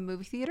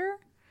 Movie theater?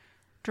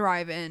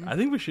 drive-in. I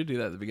think we should do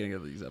that at the beginning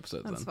of these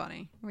episodes. That's then.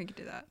 funny. We could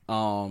do that.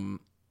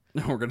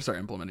 We're gonna start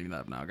implementing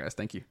that now, guys.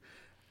 Thank you.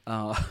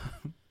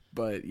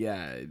 But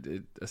yeah,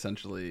 it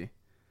essentially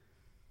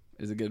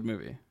is a good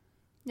movie.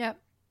 Yep.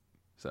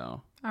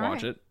 So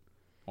Watch it.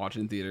 Watch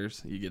it in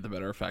theaters. You get the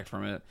better effect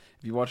from it.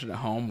 If you watch it at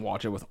home,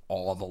 watch it with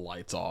all the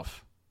lights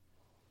off.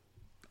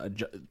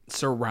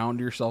 Surround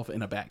yourself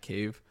in a bat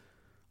cave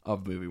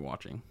of movie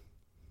watching.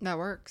 That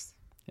works.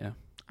 Yeah.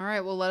 All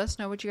right. Well, let us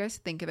know what you guys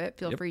think of it.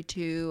 Feel free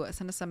to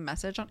send us a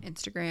message on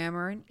Instagram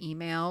or an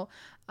email.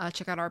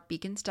 Check out our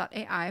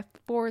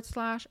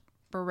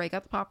beacons.ai/break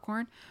out the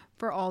popcorn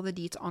for all the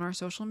deets on our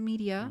social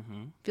media.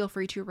 Feel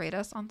free to rate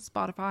us on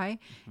Spotify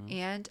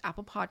and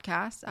Apple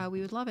Podcasts.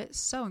 We would love it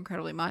so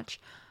incredibly much.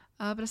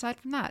 But aside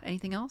from that,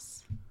 anything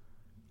else?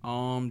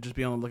 Just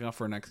be on the lookout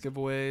for next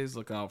giveaways.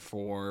 Look out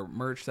for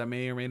merch that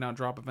may or may not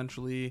drop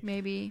eventually.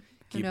 Maybe.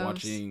 Who Keep knows?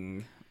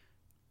 watching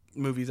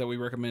movies that we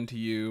recommend to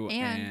you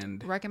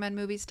and recommend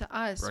movies to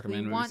us.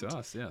 Recommend movies to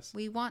us, yes.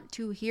 We want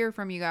to hear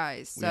from you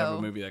guys. So we have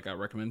a movie that got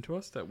recommended to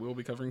us that we'll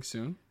be covering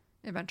soon.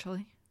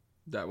 Eventually.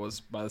 That was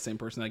by the same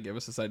person that gave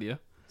us this idea.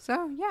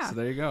 So, yeah. So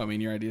there you go. I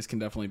mean, your ideas can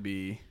definitely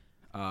be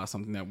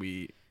something that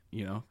we,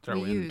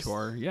 throw into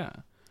our, Yeah.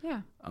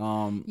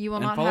 You will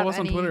not follow us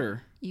on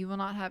Twitter. You will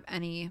not have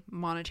any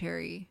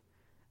monetary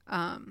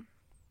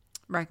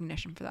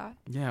recognition for that.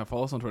 Yeah,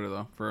 follow us on Twitter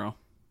though, for real.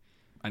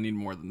 I need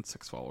more than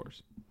 6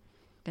 followers.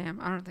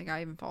 Damn, I don't think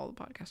I even follow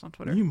the podcast on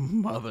Twitter. You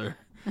mother.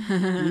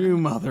 You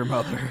mother.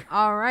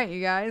 All right,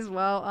 you guys.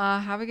 Well,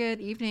 have a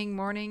good evening,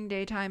 morning,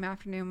 daytime,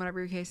 afternoon, whatever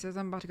your case is.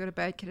 I'm about to go to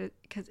bed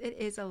because it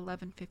is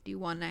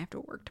 11:51 and I have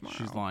to work tomorrow.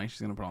 She's lying. She's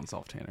going to put on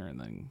self-tanner and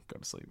then go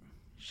to sleep.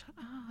 Shut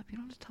up. You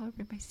don't have to tell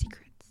everybody my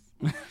secrets.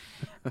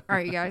 All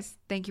right, you guys.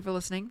 Thank you for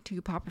listening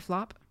to Pop or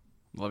Flop.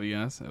 Love you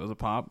guys. It was a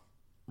pop.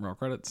 Roll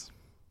credits.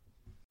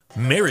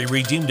 Mary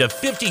redeemed a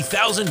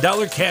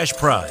 $50,000 cash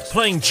prize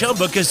playing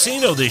Chumba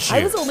Casino this year.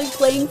 I was only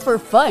playing for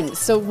fun,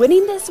 so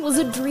winning this was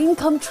a dream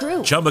come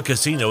true. Chumba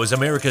Casino is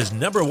America's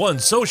 #1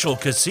 social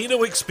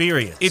casino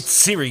experience. It's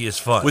serious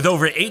fun. With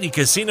over 80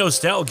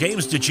 casino-style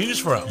games to choose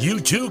from, you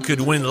too could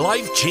win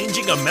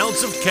life-changing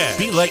amounts of cash.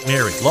 Be like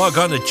Mary. Log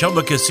on to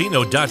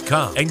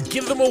ChumbaCasino.com and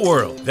give them a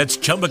whirl. That's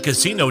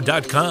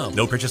ChumbaCasino.com.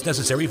 No purchase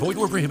necessary. Void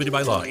where prohibited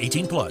by law.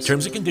 18+.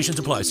 Terms and conditions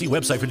apply. See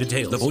website for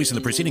details. The voice in the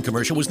preceding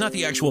commercial was not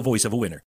the actual voice of a winner.